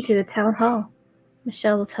 Tune into the town hall.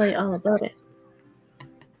 Michelle will tell you all about it.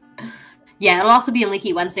 Yeah, it'll also be in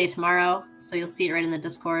Leaky Wednesday tomorrow, so you'll see it right in the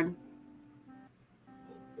Discord.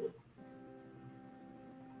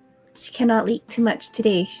 She cannot leak too much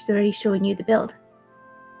today. She's already showing you the build.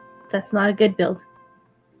 That's not a good build.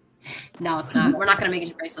 No, it's not. We're not going to make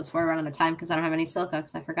any bracelets for run out of time because I don't have any silica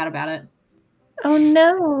because I forgot about it. Oh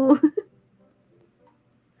no.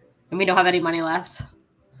 And we don't have any money left.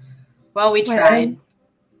 Well, we tried.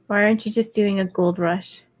 Why aren't you just doing a gold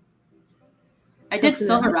rush? I did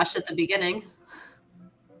Silver Rush at the beginning.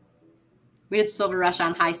 We did Silver Rush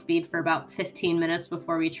on high speed for about 15 minutes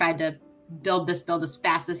before we tried to build this build as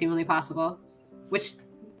fast as humanly possible, which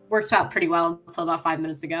works out pretty well until about 5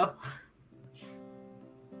 minutes ago.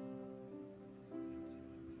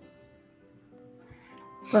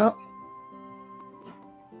 Well,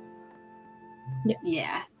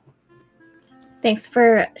 yeah. Thanks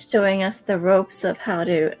for showing us the ropes of how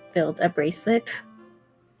to build a bracelet,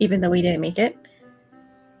 even though we didn't make it.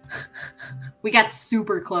 We got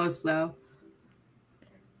super close, though.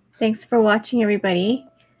 Thanks for watching, everybody.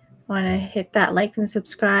 Want to hit that like and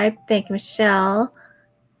subscribe. Thank Michelle.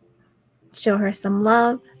 Show her some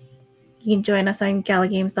love. You can join us on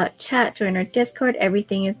galagames.chat. Join our Discord.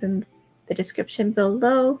 Everything is in the description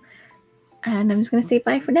below. And I'm just going to say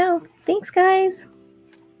bye for now. Thanks, guys.